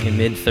his fucking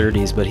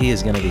mid-30s, but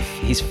he's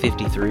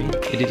 53.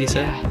 Did he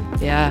say?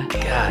 Yeah.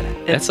 God,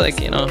 that's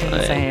like,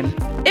 insane.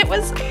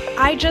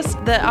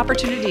 The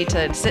opportunity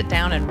to sit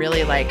down and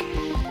really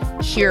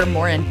hear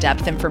more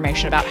in-depth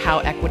information about how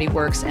equity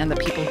works and the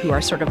people who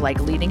are sort of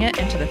leading it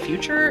into the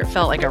future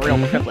felt like a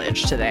real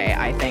privilege today.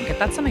 I think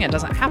that's something that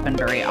doesn't happen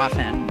very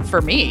often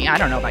for me. I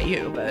don't know about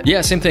you, but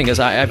yeah, same thing.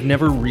 As I've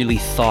never really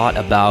thought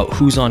about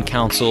who's on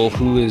council,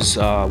 who is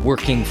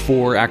working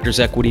for Actors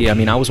Equity. I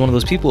mean, I was one of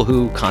those people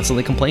who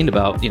constantly complained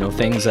about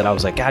things that I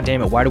was like, God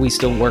damn it, why do we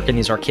still work in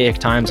these archaic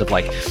times of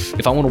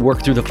if I want to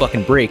work through the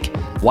fucking break,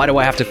 why do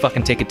I have to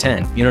fucking take a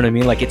 10? You know what I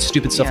mean? It's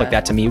stupid stuff like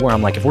that to me where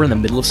I'm like, if we're in the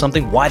middle of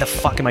something, why the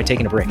fuck am I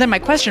taking a break? Then my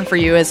question for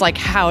you is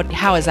how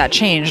has that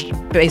changed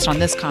based on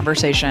this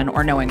conversation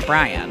or knowing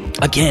Brian?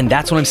 Again,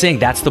 that's what I'm saying.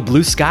 That's the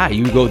blue sky.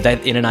 You go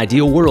that in an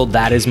ideal world,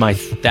 that is my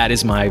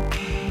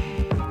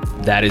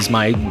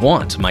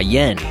want, my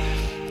yen.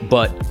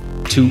 But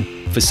to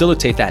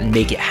facilitate that and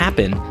make it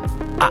happen,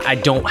 I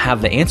don't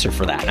have the answer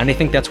for that. And I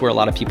think that's where a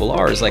lot of people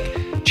are, is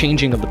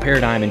changing of the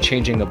paradigm and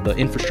changing of the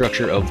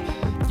infrastructure of,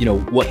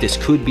 what this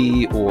could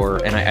be,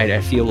 and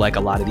I feel like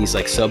a lot of these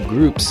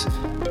subgroups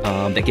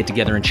that get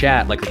together and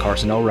chat, like the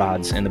Carson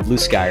Elrods and the Blue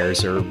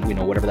Skyers, or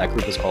whatever that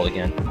group is called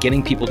again,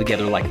 getting people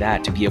together like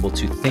that to be able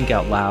to think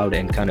out loud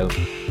and kind of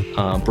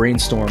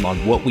brainstorm on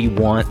what we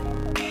want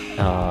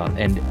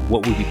and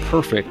what would be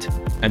perfect,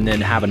 and then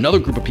have another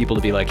group of people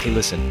to be like, hey,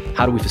 listen,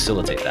 how do we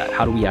facilitate that?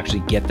 How do we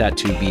actually get that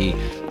to be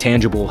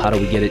tangible? How do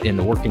we get it in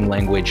the working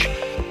language?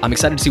 I'm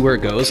excited to see where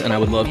it goes, and I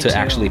would love to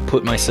actually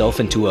put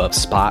myself into a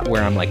spot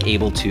where I'm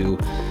able to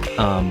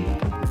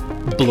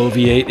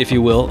bloviate, if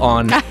you will,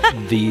 on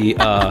the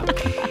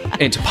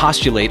and to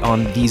postulate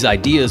on these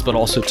ideas, but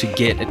also to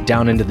get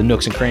down into the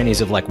nooks and crannies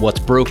of what's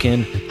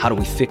broken, how do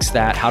we fix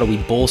that, how do we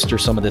bolster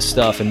some of this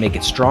stuff and make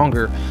it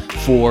stronger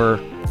for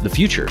the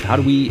future? How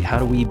do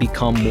we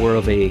become more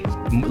of a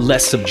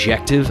less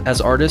subjective as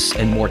artists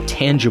and more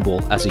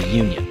tangible as a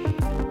union?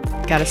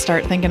 Got to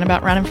start thinking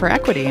about running for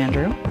equity,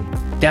 Andrew.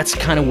 That's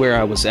kind of where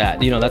I was at.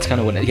 That's kind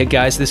of what. Yeah,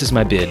 guys, this is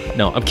my bid.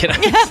 No, I'm kidding.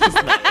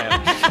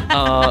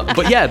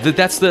 But yeah,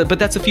 that's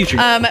the future.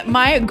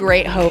 My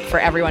great hope for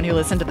everyone who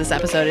listened to this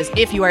episode is,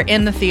 if you are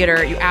in the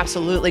theater, you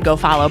absolutely go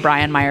follow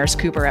Brian Myers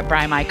Cooper at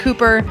Brian My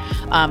Cooper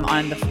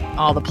on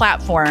all the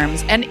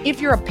platforms. And if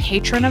you're a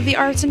patron of the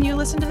arts and you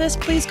listen to this,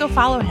 please go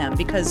follow him,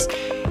 because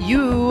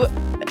you,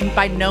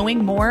 by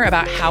knowing more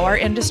about how our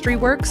industry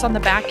works on the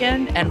back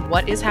end and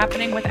what is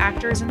happening with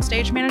actors and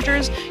stage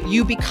managers,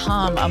 you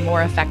become a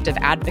more effective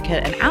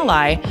advocate and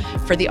ally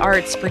for the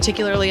arts,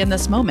 particularly in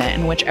this moment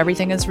in which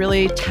everything is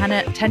really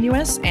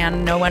tenuous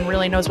and no one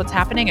really knows what's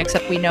happening,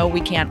 except we know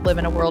we can't live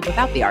in a world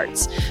without the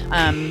arts.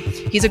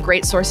 He's a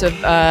great source of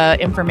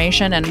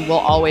information and will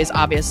always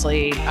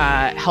obviously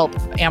help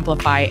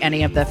amplify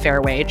any of the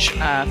fair wage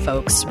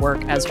folks'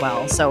 work as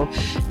well. So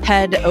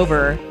head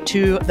over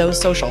to those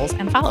socials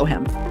and follow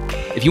him.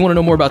 If you want to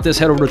know more about this,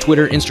 head over to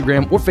Twitter,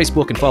 Instagram, or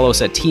Facebook and follow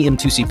us at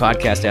TM2C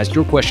Podcast. Ask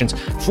your questions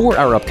for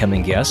our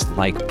upcoming guest,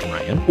 like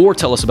Brian, or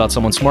tell us about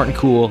someone smart and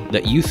cool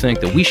that you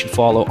think that we should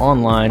follow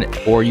online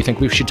or you think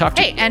we should talk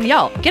to. Hey, and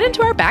y'all, get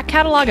into our back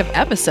catalog of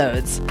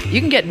episodes. You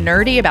can get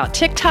nerdy about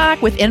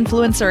TikTok with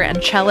influencer and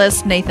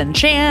cellist Nathan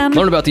Chan.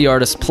 Learn about the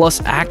Artist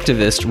Plus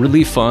Activist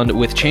Relief Fund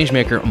with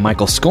changemaker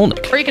Michael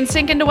Skolnick. Or you can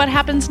sink into what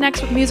happens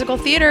next with musical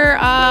theater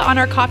on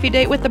our coffee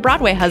date with the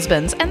Broadway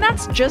Husbands. And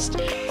that's just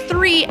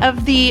 3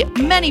 of the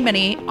many,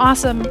 many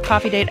awesome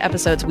coffee date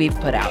episodes we've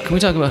put out. Can we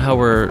talk about how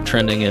we're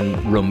trending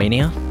in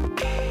Romania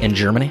and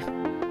Germany?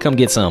 Come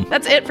get some.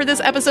 That's it for this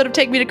episode of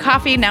Take Me to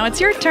Coffee. Now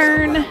it's your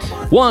turn.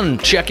 1,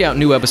 check out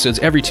new episodes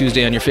every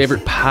Tuesday on your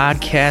favorite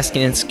podcast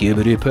and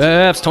Skibbity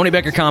Peps. Tony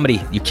Becker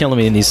Comedy. You're killing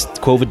me in these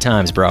COVID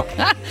times, bro.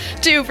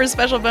 2, for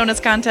special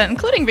bonus content,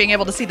 including being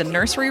able to see the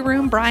nursery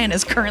room Brian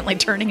is currently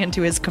turning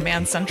into his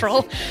command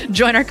central.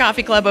 Join our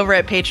coffee club over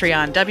at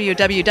Patreon,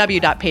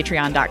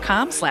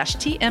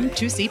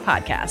 www.patreon.com/TM2C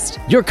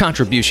podcast. Your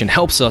contribution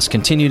helps us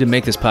continue to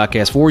make this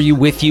podcast for you,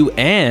 with you,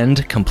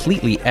 and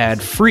completely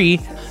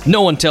ad-free.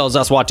 No one tells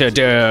us what to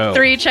do.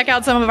 3, check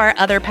out some of our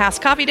other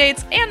past coffee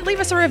dates and leave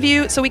us a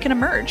review so we can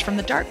emerge from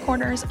the dark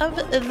corners of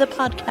the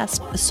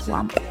podcast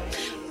swamp.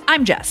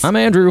 I'm Jess. I'm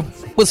Andrew.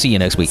 We'll see you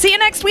next week. See you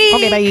next week.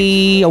 Okay,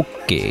 bye.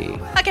 Okay.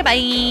 Okay,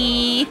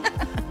 bye.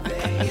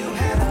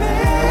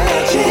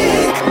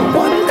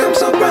 One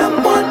comes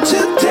around, one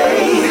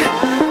today.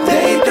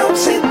 They don't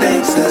see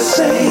things the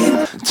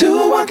same.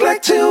 2 walk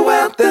like 2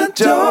 out the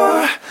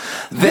door.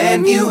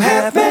 Then you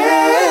have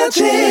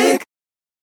magic.